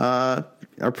leagues are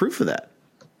proof of that.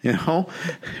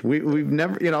 We've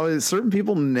never, certain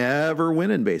people never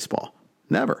win in baseball.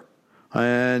 Never.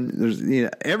 And there's,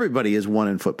 everybody is one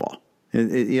in football.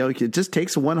 It just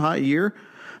takes one hot year.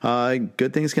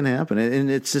 Good things can happen.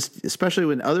 And it's just, especially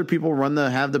when other people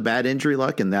have the bad injury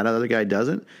luck and that other guy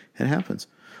doesn't, it happens.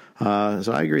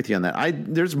 So I agree with you on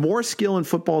that. There's more skill in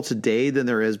football today than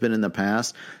there has been in the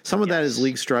past. Some of that is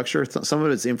league structure. Some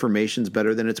of its information's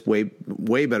better than it's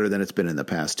way better than it's been in the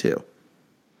past too.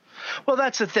 Well,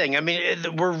 that's the thing. I mean,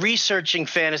 we're researching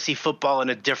fantasy football in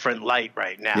a different light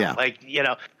right now. Yeah. Like,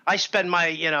 I spend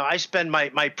my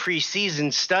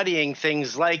preseason studying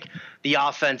things like the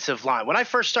offensive line. When I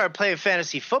first started playing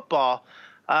fantasy football,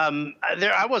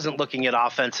 I wasn't looking at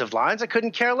offensive lines. I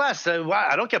couldn't care less.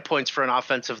 I don't get points for an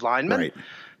offensive lineman. Right.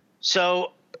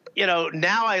 So,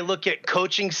 now I look at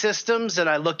coaching systems and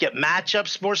I look at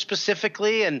matchups more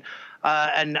specifically, and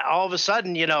all of a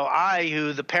sudden,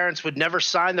 who the parents would never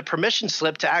sign the permission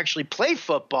slip to actually play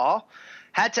football,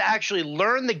 had to actually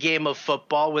learn the game of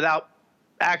football without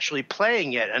actually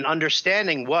playing it and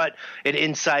understanding what an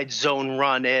inside zone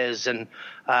run is and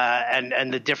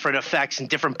the different effects and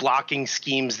different blocking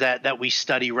schemes that we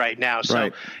study right now. So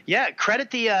right. Yeah,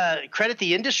 credit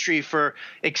the industry for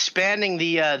expanding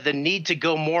the need to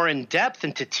go more in depth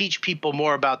and to teach people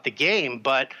more about the game.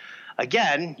 But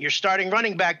again, your starting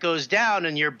running back goes down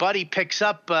and your buddy picks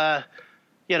up the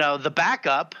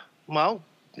backup. Well,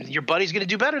 your buddy's going to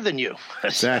do better than you.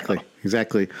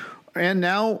 Exactly. And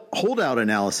now holdout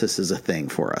analysis is a thing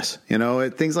for us.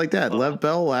 Things like that. Lev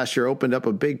Bell last year opened up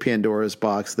a big Pandora's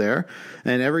box there.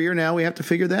 And every year now we have to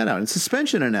figure that out. And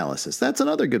suspension analysis, that's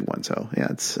another good one. So, yeah,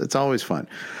 it's always fun.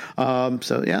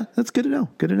 That's good to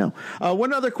know.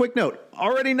 One other quick note.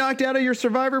 Already knocked out of your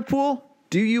survivor pool?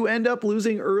 Do you end up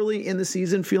losing early in the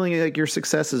season feeling like your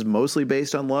success is mostly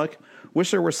based on luck?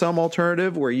 Wish there were some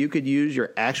alternative where you could use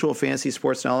your actual fantasy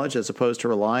sports knowledge as opposed to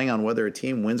relying on whether a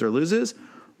team wins or loses?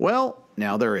 Well,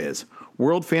 now there is.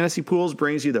 World Fantasy Pools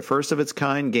brings you the first of its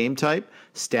kind game type,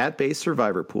 stat-based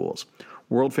survivor pools.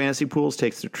 World Fantasy Pools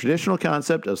takes the traditional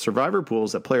concept of survivor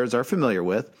pools that players are familiar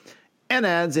with and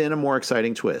adds in a more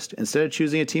exciting twist. Instead of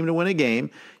choosing a team to win a game,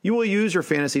 you will use your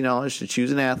fantasy knowledge to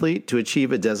choose an athlete to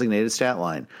achieve a designated stat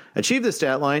line. Achieve the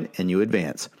stat line and you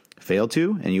advance. Fail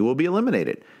to, and you will be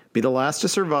eliminated. Be the last to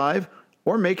survive,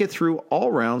 or make it through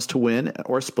all rounds to win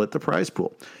or split the prize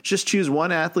pool. Just choose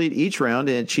one athlete each round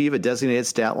and achieve a designated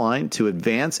stat line to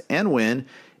advance and win.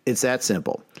 It's that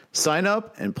simple. Sign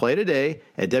up and play today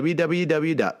at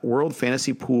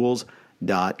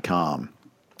www.worldfantasypools.com.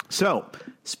 So,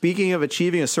 speaking of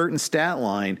achieving a certain stat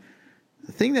line,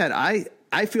 the thing that I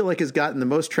feel like has gotten the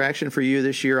most traction for you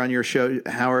this year on your show,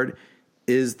 Howard,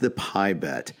 is the pie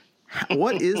bet.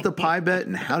 What is the pie bet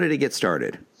and how did it get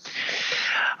started?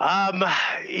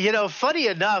 Funny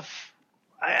enough,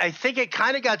 I think it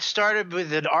kind of got started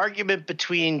with an argument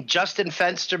between Justin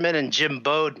Fensterman and Jim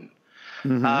Bowden.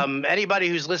 Mm-hmm. Anybody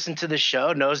who's listened to the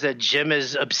show knows that Jim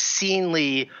is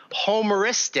obscenely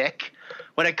homeristic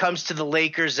when it comes to the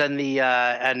Lakers and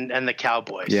the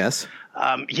Cowboys. Yes.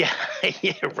 Yeah,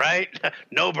 right.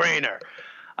 No brainer.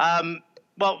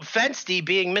 Well, Fensty,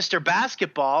 being Mr.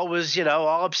 Basketball, was,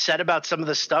 all upset about some of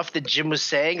the stuff that Jim was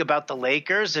saying about the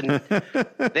Lakers, and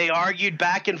they argued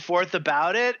back and forth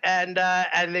about it, and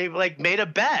they made a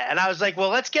bet. And I was like, well,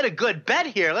 let's get a good bet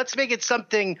here. Let's make it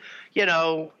something,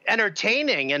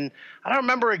 entertaining. And I don't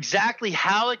remember exactly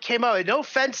how it came out. I know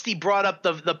Fensty brought up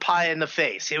the pie in the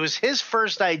face. It was his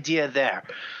first idea there.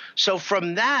 So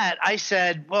from that, I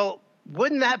said, well,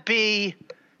 wouldn't that be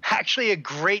actually a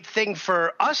great thing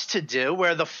for us to do,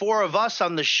 where the four of us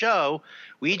on the show,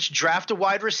 we each draft a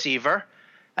wide receiver,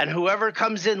 and whoever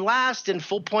comes in last in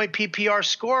full point PPR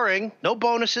scoring, no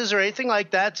bonuses or anything like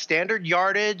that, standard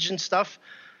yardage and stuff.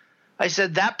 I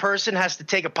said that person has to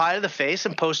take a pie to the face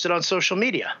and post it on social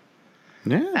media.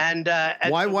 Yeah. And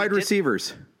why wide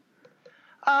receivers?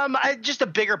 Just a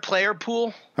bigger player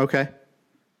pool. Okay.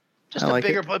 Just a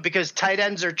bigger pool, because tight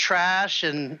ends are trash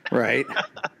and right.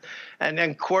 And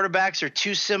then quarterbacks are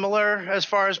too similar as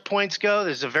far as points go.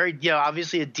 There's a very,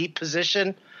 obviously a deep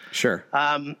position. Sure.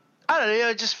 I don't know.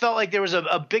 I just felt like there was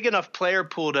a big enough player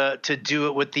pool to do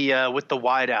it with the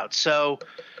wideout. So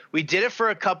we did it for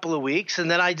a couple of weeks,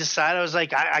 and then I decided, I was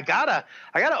like, I gotta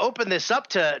open this up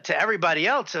to everybody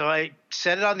else. And I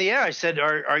said it on the air. I said,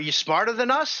 are you smarter than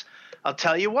us? I'll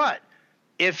tell you what.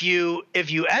 If you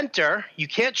enter, you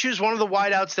can't choose one of the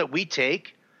wideouts that we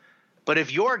take. But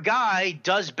if your guy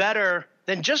does better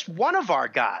than just one of our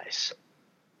guys,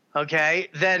 okay,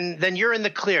 then you're in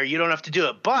the clear. You don't have to do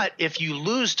it. But if you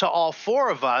lose to all four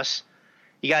of us,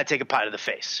 you got to take a pie to the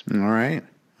face. All right.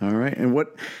 And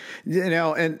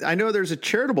and I know there's a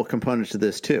charitable component to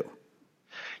this too.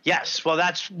 Yes. Well,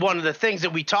 that's one of the things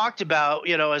that we talked about,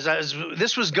 as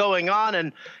this was going on.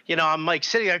 And, I'm like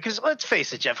sitting there, because let's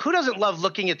face it, Jeff, who doesn't love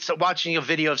watching a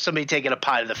video of somebody taking a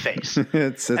pie to the face?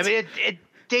 It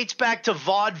dates back to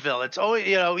vaudeville. It's always,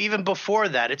 even before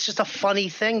that, it's just a funny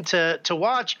thing to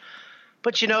watch.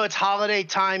 But, it's holiday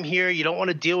time here. You don't want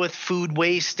to deal with food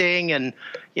wasting and,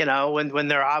 when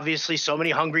there are obviously so many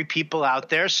hungry people out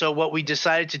there. So what we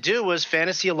decided to do was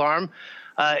Fantasy Alarm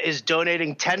is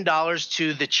donating $10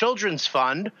 to the Children's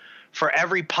Fund for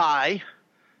every pie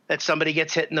that somebody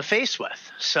gets hit in the face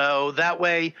with. So that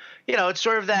way, it's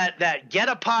sort of that get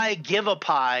a pie, give a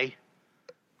pie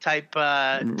type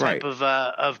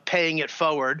of paying it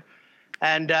forward.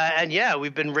 And yeah,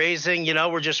 we've been raising,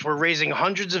 we're raising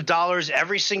hundreds of dollars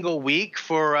every single week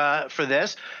for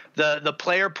this. The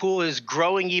player pool is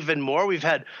growing even more. We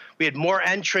had more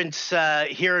entrants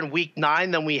here in week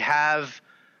 9 than we have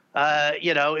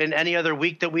in any other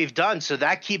week that we've done. So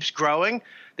that keeps growing.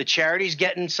 The charity's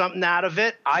getting something out of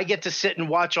it. I get to sit and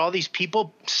watch all these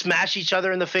people smash each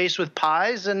other in the face with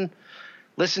pies and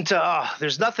listen to,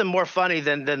 there's nothing more funny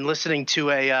than listening to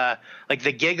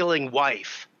the giggling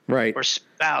wife, right, or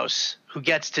spouse who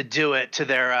gets to do it to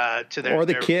their or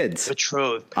the kids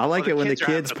betrothed. I like it when the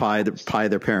kids pie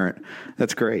their parent.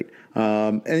 That's great.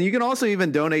 And you can also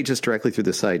even donate just directly through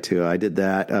the site too. I did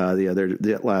that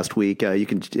the last week. You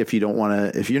can, if you don't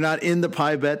want to, if you're not in the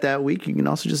pie bet that week, you can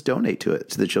also just donate to it,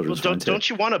 to the Children's Fund. Don't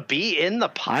you want to be in the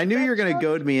pie? I knew you were going to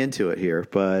goad me into it here,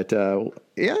 but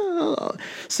yeah.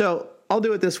 So I'll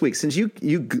do it this week since you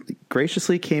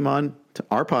graciously came on to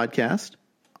our podcast.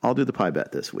 I'll do the pie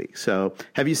bet this week. So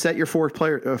have you set your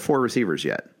four receivers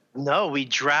yet? No, we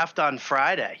draft on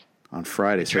Friday. On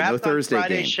Friday, so no Thursday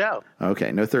game. Show.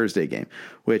 Okay, no Thursday game.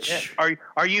 Which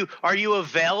are you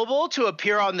available to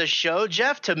appear on the show,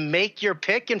 Jeff, to make your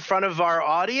pick in front of our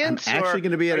audience? I'm actually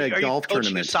going to be at a golf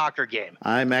tournament. A soccer game.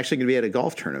 I'm actually going to be at a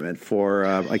golf tournament for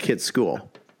my kid's school,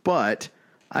 but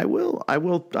I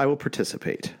will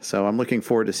participate. So I'm looking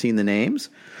forward to seeing the names.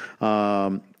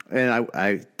 and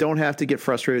I don't have to get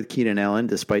frustrated with Keenan Allen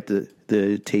despite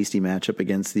the tasty matchup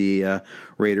against the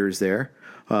Raiders there,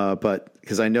 but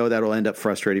because I know that'll end up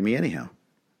frustrating me anyhow.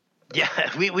 Yeah,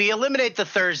 we eliminate the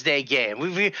Thursday game.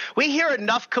 We hear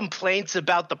enough complaints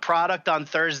about the product on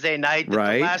Thursday night that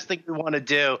right. The last thing we want to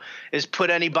do is put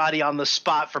anybody on the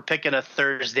spot for picking a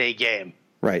Thursday game.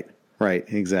 Right,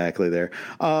 exactly there.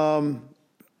 So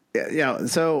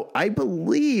I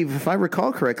believe, if I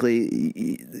recall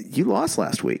correctly, you lost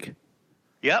last week.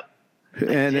 Yep.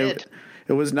 And it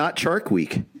was not Chark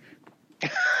week.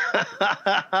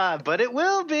 But it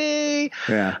will be.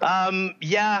 Yeah.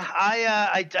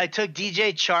 I took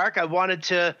DJ Chark. I wanted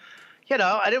to,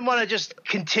 I didn't want to just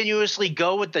continuously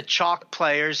go with the chalk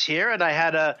players here. And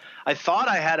I thought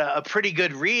I had a pretty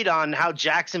good read on how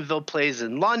Jacksonville plays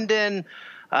in London.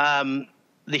 The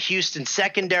Houston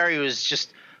secondary was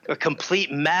just a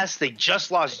complete mess. They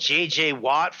just lost J.J.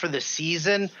 Watt for the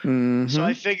season. Mm-hmm. So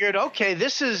I figured, okay,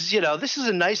 this is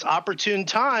a nice opportune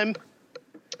time.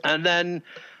 And then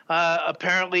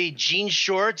apparently jean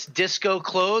shorts, disco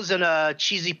clothes, and a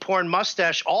cheesy porn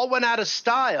mustache all went out of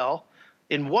style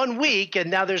in 1 week,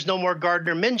 and now there's no more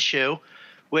Gardner Minshew,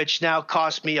 which now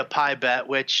cost me a pie bet,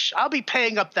 which I'll be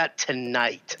paying up that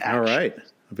tonight. Actually. All right.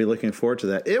 I'll be looking forward to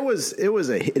that. It was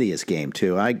a hideous game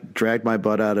too. I dragged my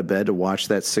butt out of bed to watch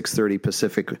that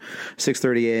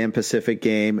 6:30 a.m. Pacific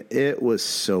game. It was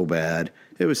so bad.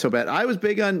 I was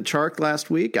big on Chark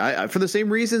last week. I for the same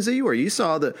reasons that you were. You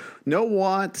saw the no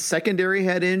want secondary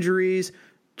had injuries.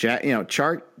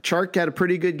 Chark had a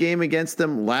pretty good game against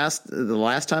them the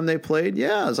last time they played.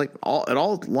 Yeah, it was like it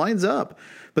all lines up.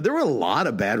 But there were a lot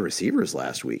of bad receivers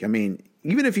last week. I mean,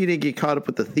 even if you didn't get caught up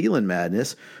with the Thielen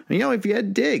madness, if you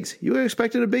had Diggs, you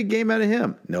expected a big game out of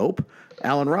him. Nope.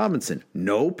 Allen Robinson.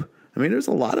 Nope. I mean, there's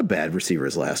a lot of bad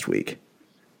receivers last week.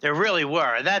 There really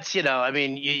were. That's, you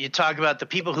talk about the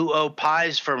people who owe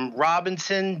pies from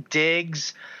Robinson,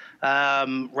 Diggs,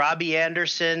 Robbie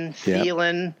Anderson,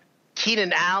 Thielen, yep.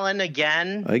 Keenan Allen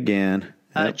again.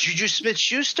 Yep. Juju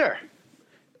Smith-Schuster.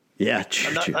 Yeah.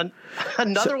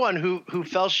 Another one who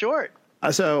fell short.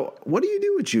 So what do you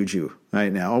do with Juju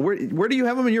right now? Where do you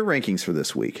have him in your rankings for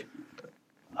this week?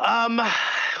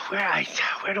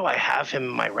 Where do I have him in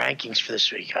my rankings for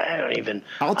this week? I don't even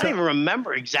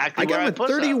remember exactly where I put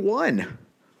him. I got him at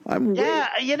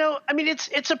 31.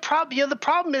 It's a problem. The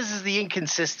problem is the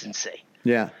inconsistency.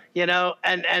 Yeah.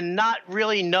 And not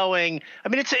really knowing. I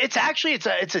mean, it's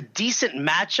a decent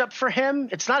matchup for him.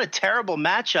 It's not a terrible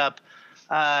matchup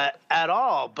at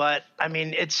all. But I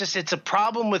mean, it's a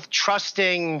problem with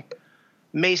trusting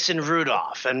Mason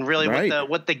Rudolph and really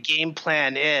what the game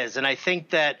plan is. And I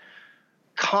think that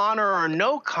Connor or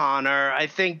no Connor, I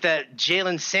think that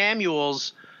Jalen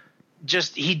Samuels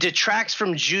he detracts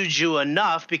from Juju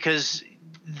enough because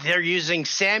they're using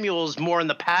Samuels more in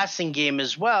the passing game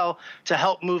as well to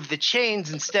help move the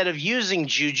chains instead of using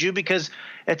Juju because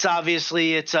it's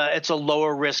a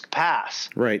lower risk pass.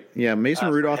 Right. Yeah. Mason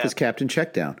Rudolph is captain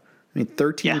checkdown. I mean,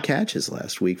 13 catches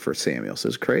last week for Samuels.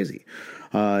 It's crazy.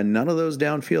 None of those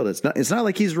downfield. It's not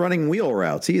like he's running wheel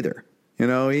routes either.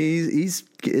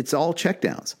 It's all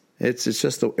checkdowns.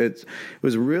 It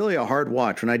was really a hard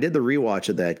watch. When I did the rewatch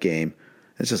of that game,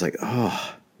 it's just like,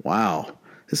 oh, wow.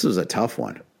 This was a tough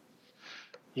one.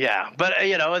 Yeah, but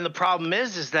and the problem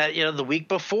is that the week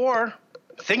before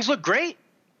things look great.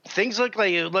 Things looked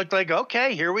like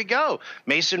okay, here we go.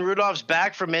 Mason Rudolph's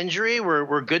back from injury.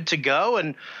 We're good to go,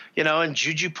 and and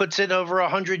Juju puts it over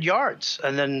 100 yards,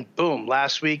 and then boom,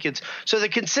 last week so the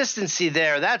consistency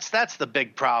there. That's the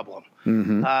big problem.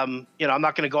 Mm-hmm. I'm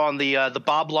not going to go on the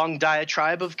Bob Long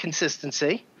diatribe of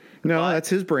consistency. No, that's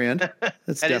his brand.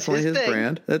 That's definitely his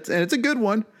brand. And it's a good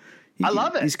one. I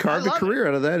love it. He's carved a career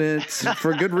out of that, and it's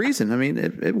for a good reason. I mean,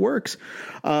 it works.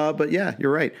 But yeah,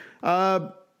 you're right.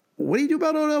 What do you do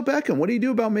about Odell Beckham? What do you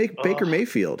do about Baker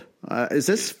Mayfield? Is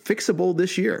this fixable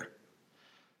this year?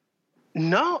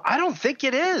 No, I don't think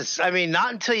it is. I mean,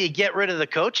 not until you get rid of the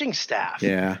coaching staff.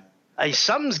 Yeah.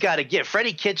 Something's got to give.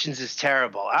 Freddie Kitchens is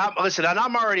terrible. Listen, and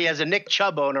I'm already, as a Nick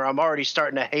Chubb owner, I'm already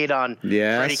starting to hate on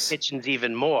Freddie Kitchens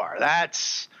even more.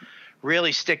 That's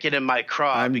really sticking in my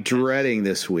craw. I'm dreading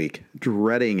this week.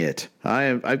 Dreading it.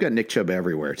 I've got Nick Chubb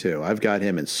everywhere, too. I've got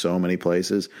him in so many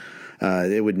places.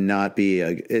 It would not be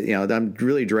I'm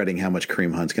really dreading how much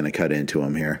Kareem Hunt's going to cut into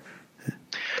him here.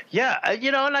 Yeah,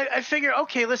 and I figure,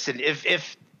 okay, listen,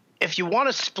 if you want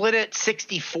to split it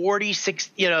 60-40,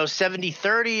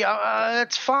 70-30,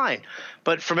 that's fine.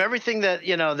 But from everything that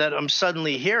that I'm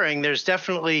suddenly hearing, there's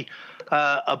definitely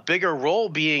a bigger role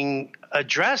being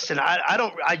addressed, and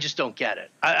I just don't get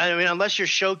it. I mean, unless you're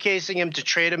showcasing him to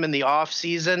trade him in the off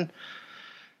season.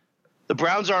 the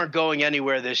Browns aren't going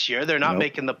anywhere this year. They're not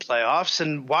making the playoffs.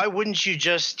 And why wouldn't you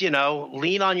just,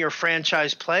 lean on your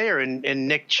franchise player in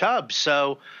Nick Chubb?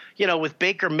 So, with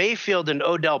Baker Mayfield and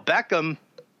Odell Beckham,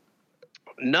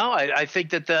 no, I think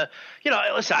that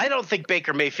listen, I don't think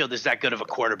Baker Mayfield is that good of a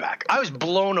quarterback. I was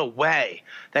blown away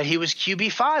that he was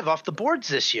QB5 off the boards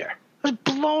this year. I was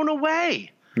blown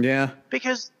away. Yeah.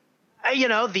 Because,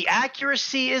 the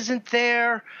accuracy isn't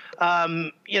there.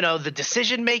 The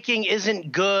decision-making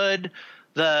isn't good.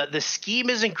 The scheme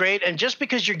isn't great. And just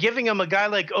because you're giving him a guy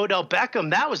like Odell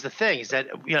Beckham, that was the thing, is that,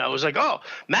 it was like, oh,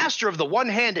 master of the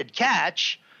one-handed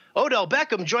catch, Odell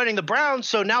Beckham joining the Browns,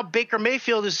 so now Baker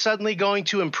Mayfield is suddenly going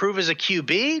to improve as a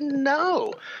QB?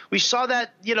 No. We saw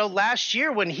that, last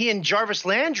year when he and Jarvis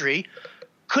Landry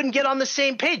couldn't get on the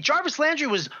same page. Jarvis Landry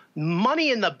was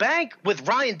money in the bank with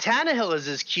Ryan Tannehill as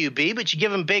his QB, but you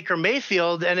give him Baker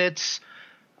Mayfield and it's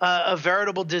a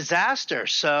veritable disaster.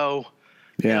 So,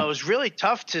 it was really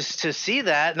tough to see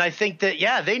that. And I think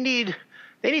that, they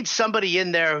need somebody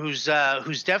in there who's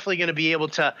definitely going to be able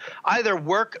to either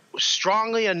work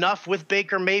strongly enough with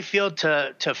Baker Mayfield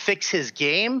to fix his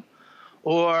game,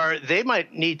 or they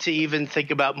might need to even think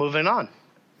about moving on.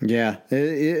 Yeah,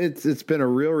 it's been a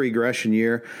real regression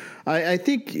year. I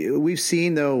think we've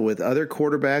seen, though, with other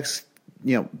quarterbacks,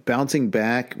 bouncing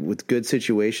back with good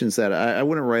situations that I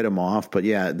wouldn't write them off. But,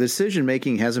 yeah,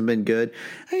 decision-making hasn't been good.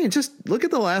 Hey, just look at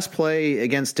the last play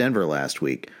against Denver last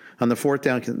week on the fourth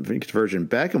down conversion.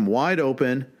 Beckham wide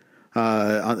open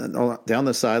down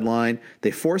the sideline. They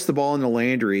forced the ball into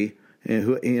Landry,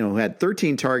 who had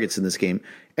 13 targets in this game.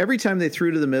 Every time they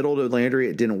threw to the middle to Landry,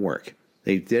 it didn't work.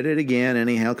 They did it again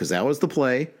anyhow because that was the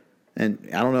play. And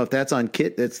I don't know if that's on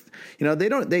Kit. That's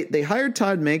they hired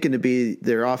Todd Mankin to be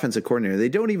their offensive coordinator. They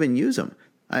don't even use him.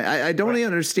 I don't even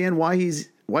understand why he's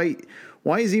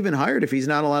even hired if he's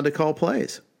not allowed to call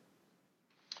plays.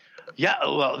 Yeah,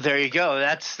 well, there you go.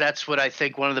 That's what I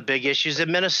think one of the big issues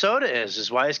in Minnesota is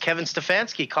why is Kevin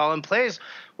Stefanski calling plays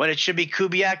when it should be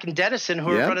Kubiak and Dennison who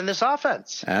are running this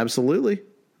offense? Absolutely.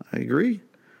 I agree.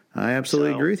 I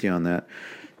absolutely agree with you on that.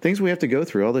 Things we have to go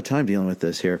through all the time dealing with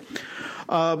this here.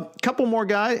 A couple more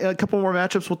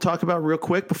matchups we'll talk about real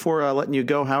quick before letting you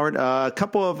go, Howard. A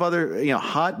couple of other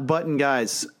hot button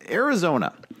guys.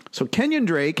 Arizona. So Kenyon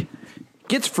Drake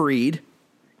gets freed,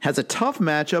 has a tough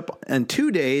matchup in 2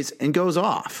 days, and goes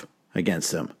off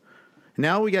against them.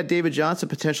 Now we got David Johnson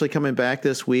potentially coming back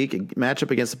this week. Matchup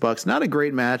against the Bucs, not a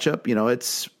great matchup.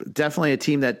 It's definitely a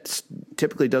team that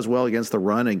typically does well against the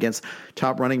run and against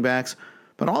top running backs.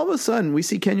 But all of a sudden, we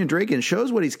see Kenyon Drake and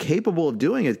shows what he's capable of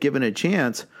doing if given a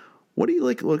chance. What do you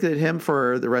look at him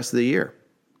for the rest of the year?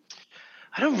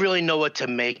 I don't really know what to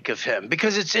make of him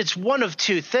because it's one of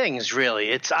two things, really.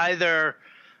 It's either,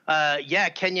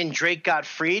 Kenyon Drake got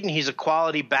freed and he's a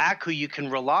quality back who you can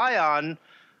rely on,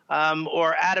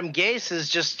 or Adam Gase is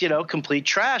just, complete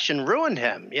trash and ruined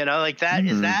him. Like that.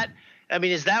 Mm-hmm.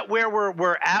 Is that where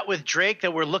we're at with Drake,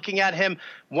 that we're looking at him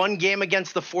one game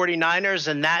against the 49ers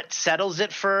and that settles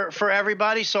it for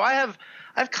everybody? So I have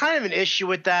kind of an issue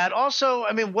with that. Also,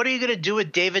 what are you going to do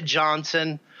with David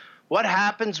Johnson? What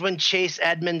happens when Chase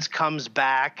Edmonds comes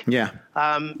back? Yeah.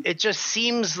 It just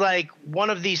seems like one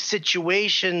of these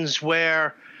situations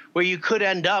where you could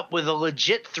end up with a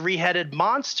legit three-headed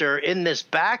monster in this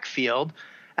backfield.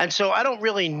 And so I don't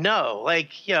really know.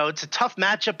 It's a tough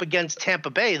matchup against Tampa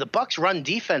Bay. The Bucs' run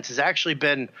defense has actually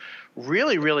been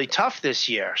really, really tough this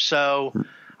year. So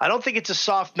I don't think it's a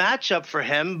soft matchup for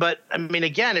him. But,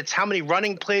 again, it's how many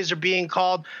running plays are being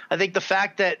called. I think the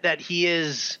fact that he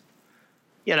is,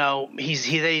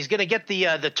 he's going to get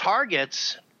the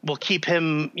targets will keep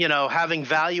him, having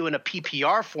value in a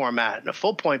PPR format, in a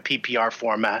full-point PPR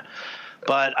format.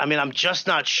 But, I'm just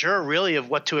not sure really of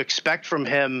what to expect from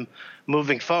him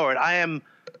moving forward. I am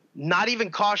not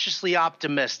even cautiously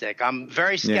optimistic. I'm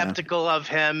very skeptical of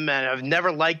him, and I've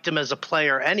never liked him as a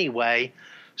player anyway.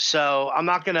 So I'm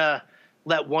not going to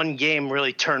let one game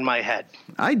really turn my head.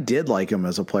 I did like him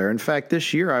as a player. In fact,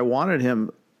 this year I wanted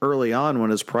him early on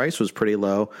when his price was pretty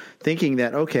low, thinking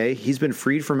that, okay, he's been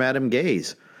freed from Adam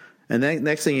Gase. And then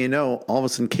next thing you know, all of a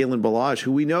sudden Kalen Ballage,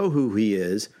 who we know who he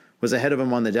is, was ahead of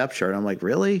him on the depth chart. I'm like,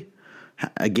 really?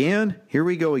 Again? Here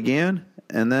we go again?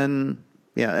 And then,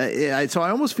 so I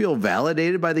almost feel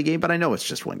validated by the game, but I know it's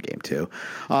just one game too.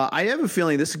 I have a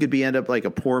feeling this could end up like a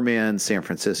poor man's San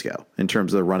Francisco in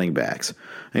terms of the running backs.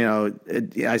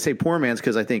 I say poor man's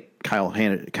because I think Kyle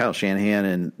Shanahan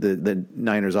and the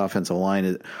Niners offensive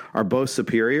line are both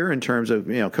superior in terms of,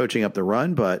 coaching up the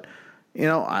run. But,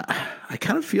 I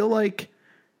kind of feel like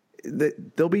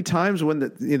there'll be times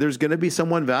when there's going to be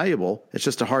someone valuable. It's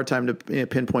just a hard time to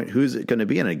pinpoint who's it going to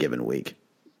be in a given week.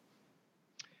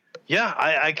 Yeah,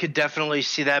 I could definitely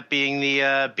see that being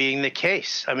the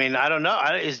case. I mean, I don't know.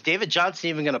 Is David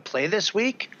Johnson even going to play this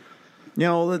week?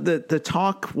 The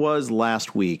talk was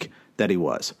last week that he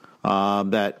was.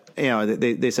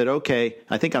 They said, okay,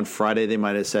 I think on Friday they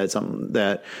might have said something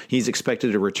that he's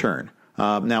expected to return.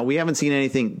 Now, we haven't seen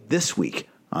anything this week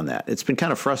on that. It's been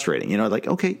kind of frustrating, like,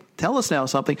 okay, tell us now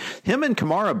something. Him and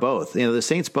Kamara both, the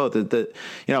Saints both,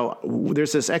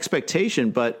 there's this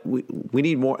expectation, but we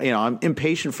need more. I'm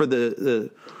impatient for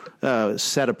the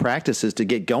set of practices to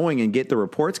get going and get the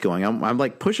reports going. I'm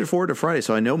like, push it forward to Friday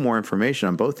so I know more information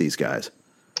on both these guys.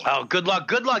 Oh, good luck.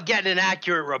 Good luck getting an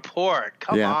accurate report.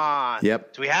 Come on.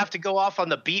 Yep. Do we have to go off on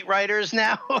the beat writers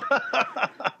now?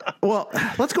 Well,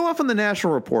 let's go off on the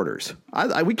national reporters.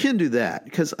 We can do that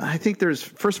because I think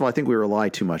first of all, I think we rely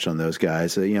too much on those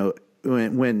guys.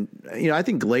 When I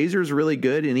think Glazer's really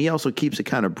good, and he also keeps it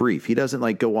kind of brief. He doesn't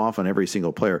like go off on every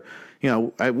single player.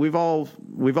 We've all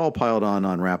piled on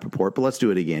Rappaport, but let's do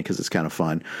it again because it's kind of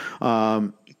fun.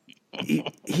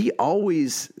 He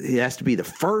has to be the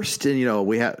first, and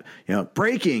we have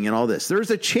breaking and all this. There's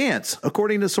a chance,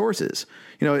 according to sources.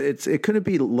 It couldn't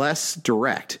be less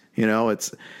direct.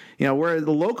 It's where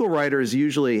the local writers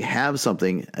usually have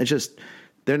something. It's just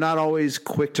they're not always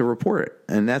quick to report it,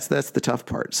 and that's the tough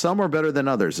part. Some are better than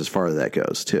others as far as that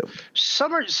goes too.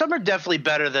 Some are definitely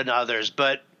better than others,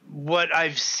 but what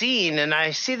I've seen, and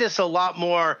I see this a lot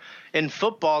more in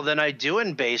football than I do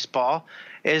in baseball,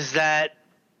 is that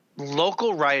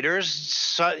local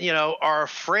writers, are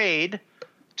afraid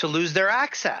to lose their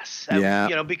access.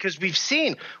 Yeah. Because we've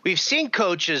seen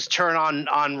coaches turn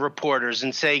on reporters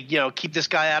and say, keep this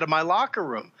guy out of my locker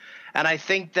room. And I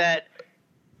think that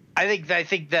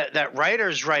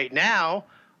writers right now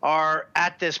are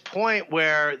at this point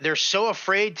where they're so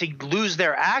afraid to lose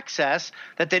their access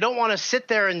that they don't want to sit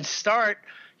there and start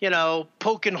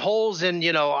poking holes in,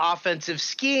 offensive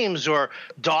schemes or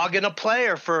dogging a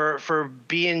player for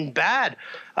being bad.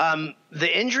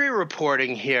 The injury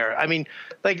reporting here, I mean,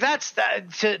 like that's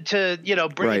that to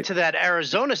bring right. it to that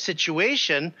Arizona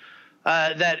situation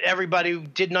that everybody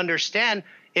didn't understand.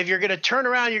 If you're going to turn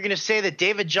around, you're going to say that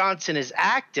David Johnson is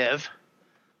active.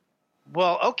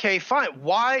 Well, okay, fine.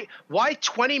 Why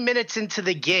 20 minutes into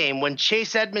the game when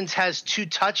Chase Edmonds has 2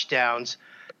 touchdowns,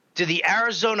 do the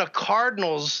Arizona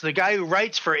Cardinals, the guy who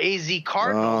writes for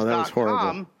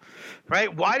azcardinals.com,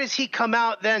 right? Why does he come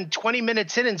out then 20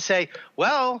 minutes in and say,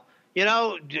 well,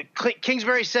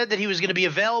 Kingsbury said that he was going to be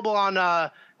available on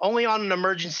only on an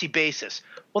emergency basis.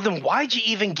 Well, then why'd you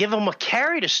even give him a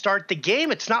carry to start the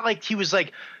game? It's not like he was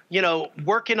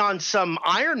working on some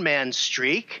Iron Man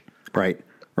streak. Right.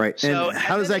 So, and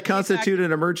how does that constitute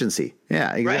an emergency?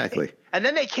 Yeah, exactly. Right? And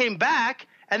then they came back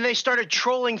and they started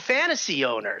trolling fantasy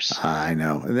owners. I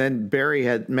know. And then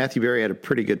Matthew Berry had a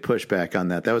pretty good pushback on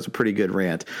that. That was a pretty good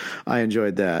rant. I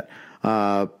enjoyed that.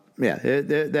 That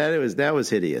was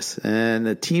hideous. And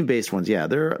the team-based ones,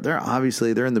 they're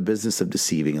obviously they're in the business of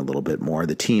deceiving a little bit more.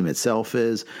 The team itself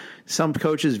is. Some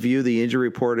coaches view the injury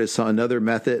report as another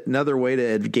way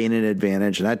to gain an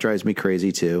advantage, and that drives me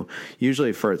crazy too. Usually,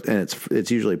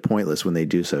 it's usually pointless when they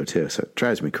do so too. So it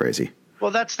drives me crazy.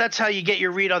 Well, that's how you get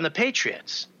your read on the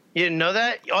Patriots. You didn't know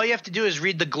that? All you have to do is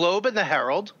read the Globe and the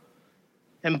Herald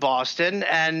in Boston,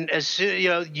 and as soon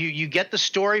you get the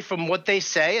story from what they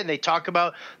say, and they talk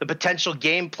about the potential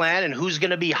game plan and who's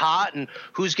going to be hot and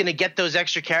who's going to get those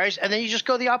extra carries, and then you just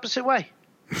go the opposite way.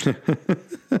 All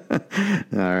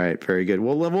right, very good.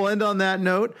 Well, we'll end on that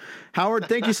note. Howard,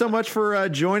 thank you so much for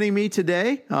joining me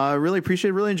today. Really appreciate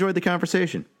it. Really enjoyed the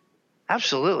conversation.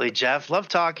 Absolutely, Jeff. Love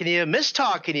talking to you. Miss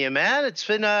talking to you, man. It's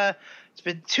been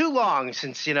too long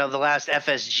since the last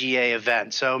FSGA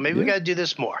event, so maybe we got to do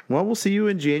this more. Well, we'll see you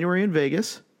in January in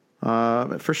Vegas,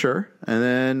 for sure, and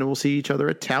then we'll see each other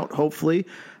at Tout. Hopefully,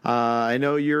 I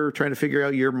know you're trying to figure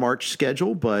out your March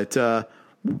schedule, but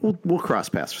we'll cross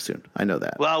paths soon. I know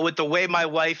that. Well, with the way my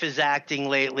wife is acting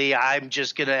lately, I'm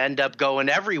just going to end up going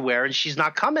everywhere, and she's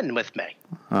not coming with me.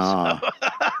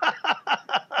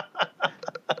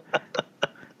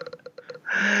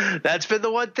 That's been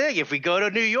the one thing. If we go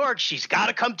to New York, she's got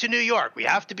to come to New York. We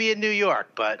have to be in New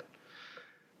York, but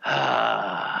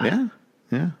yeah.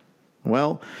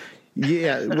 Well,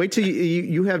 wait till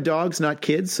you have dogs, not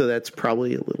kids, so that's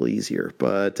probably a little easier.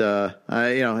 But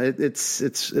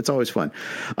it's always fun.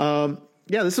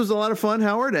 This was a lot of fun,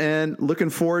 Howard, and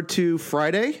looking forward to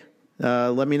Friday.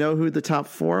 Let me know who the top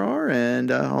 4 are,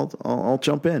 and I'll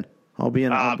jump in. I'll be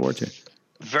on board too.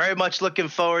 Very much looking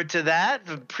forward to that.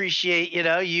 Appreciate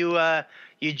you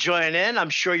You join in. I'm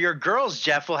sure your girls,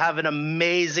 Jeff, will have an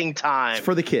amazing time. It's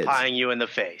for the kids. Pieing you in the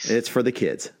face. It's for the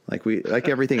kids. Like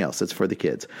everything else, it's for the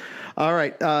kids. All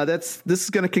right. This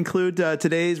is going to conclude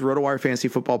today's RotoWire Fantasy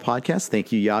Football Podcast.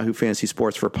 Thank you, Yahoo Fantasy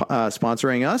Sports, for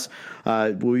sponsoring us.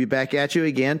 We'll be back at you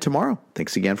again tomorrow.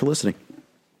 Thanks again for listening.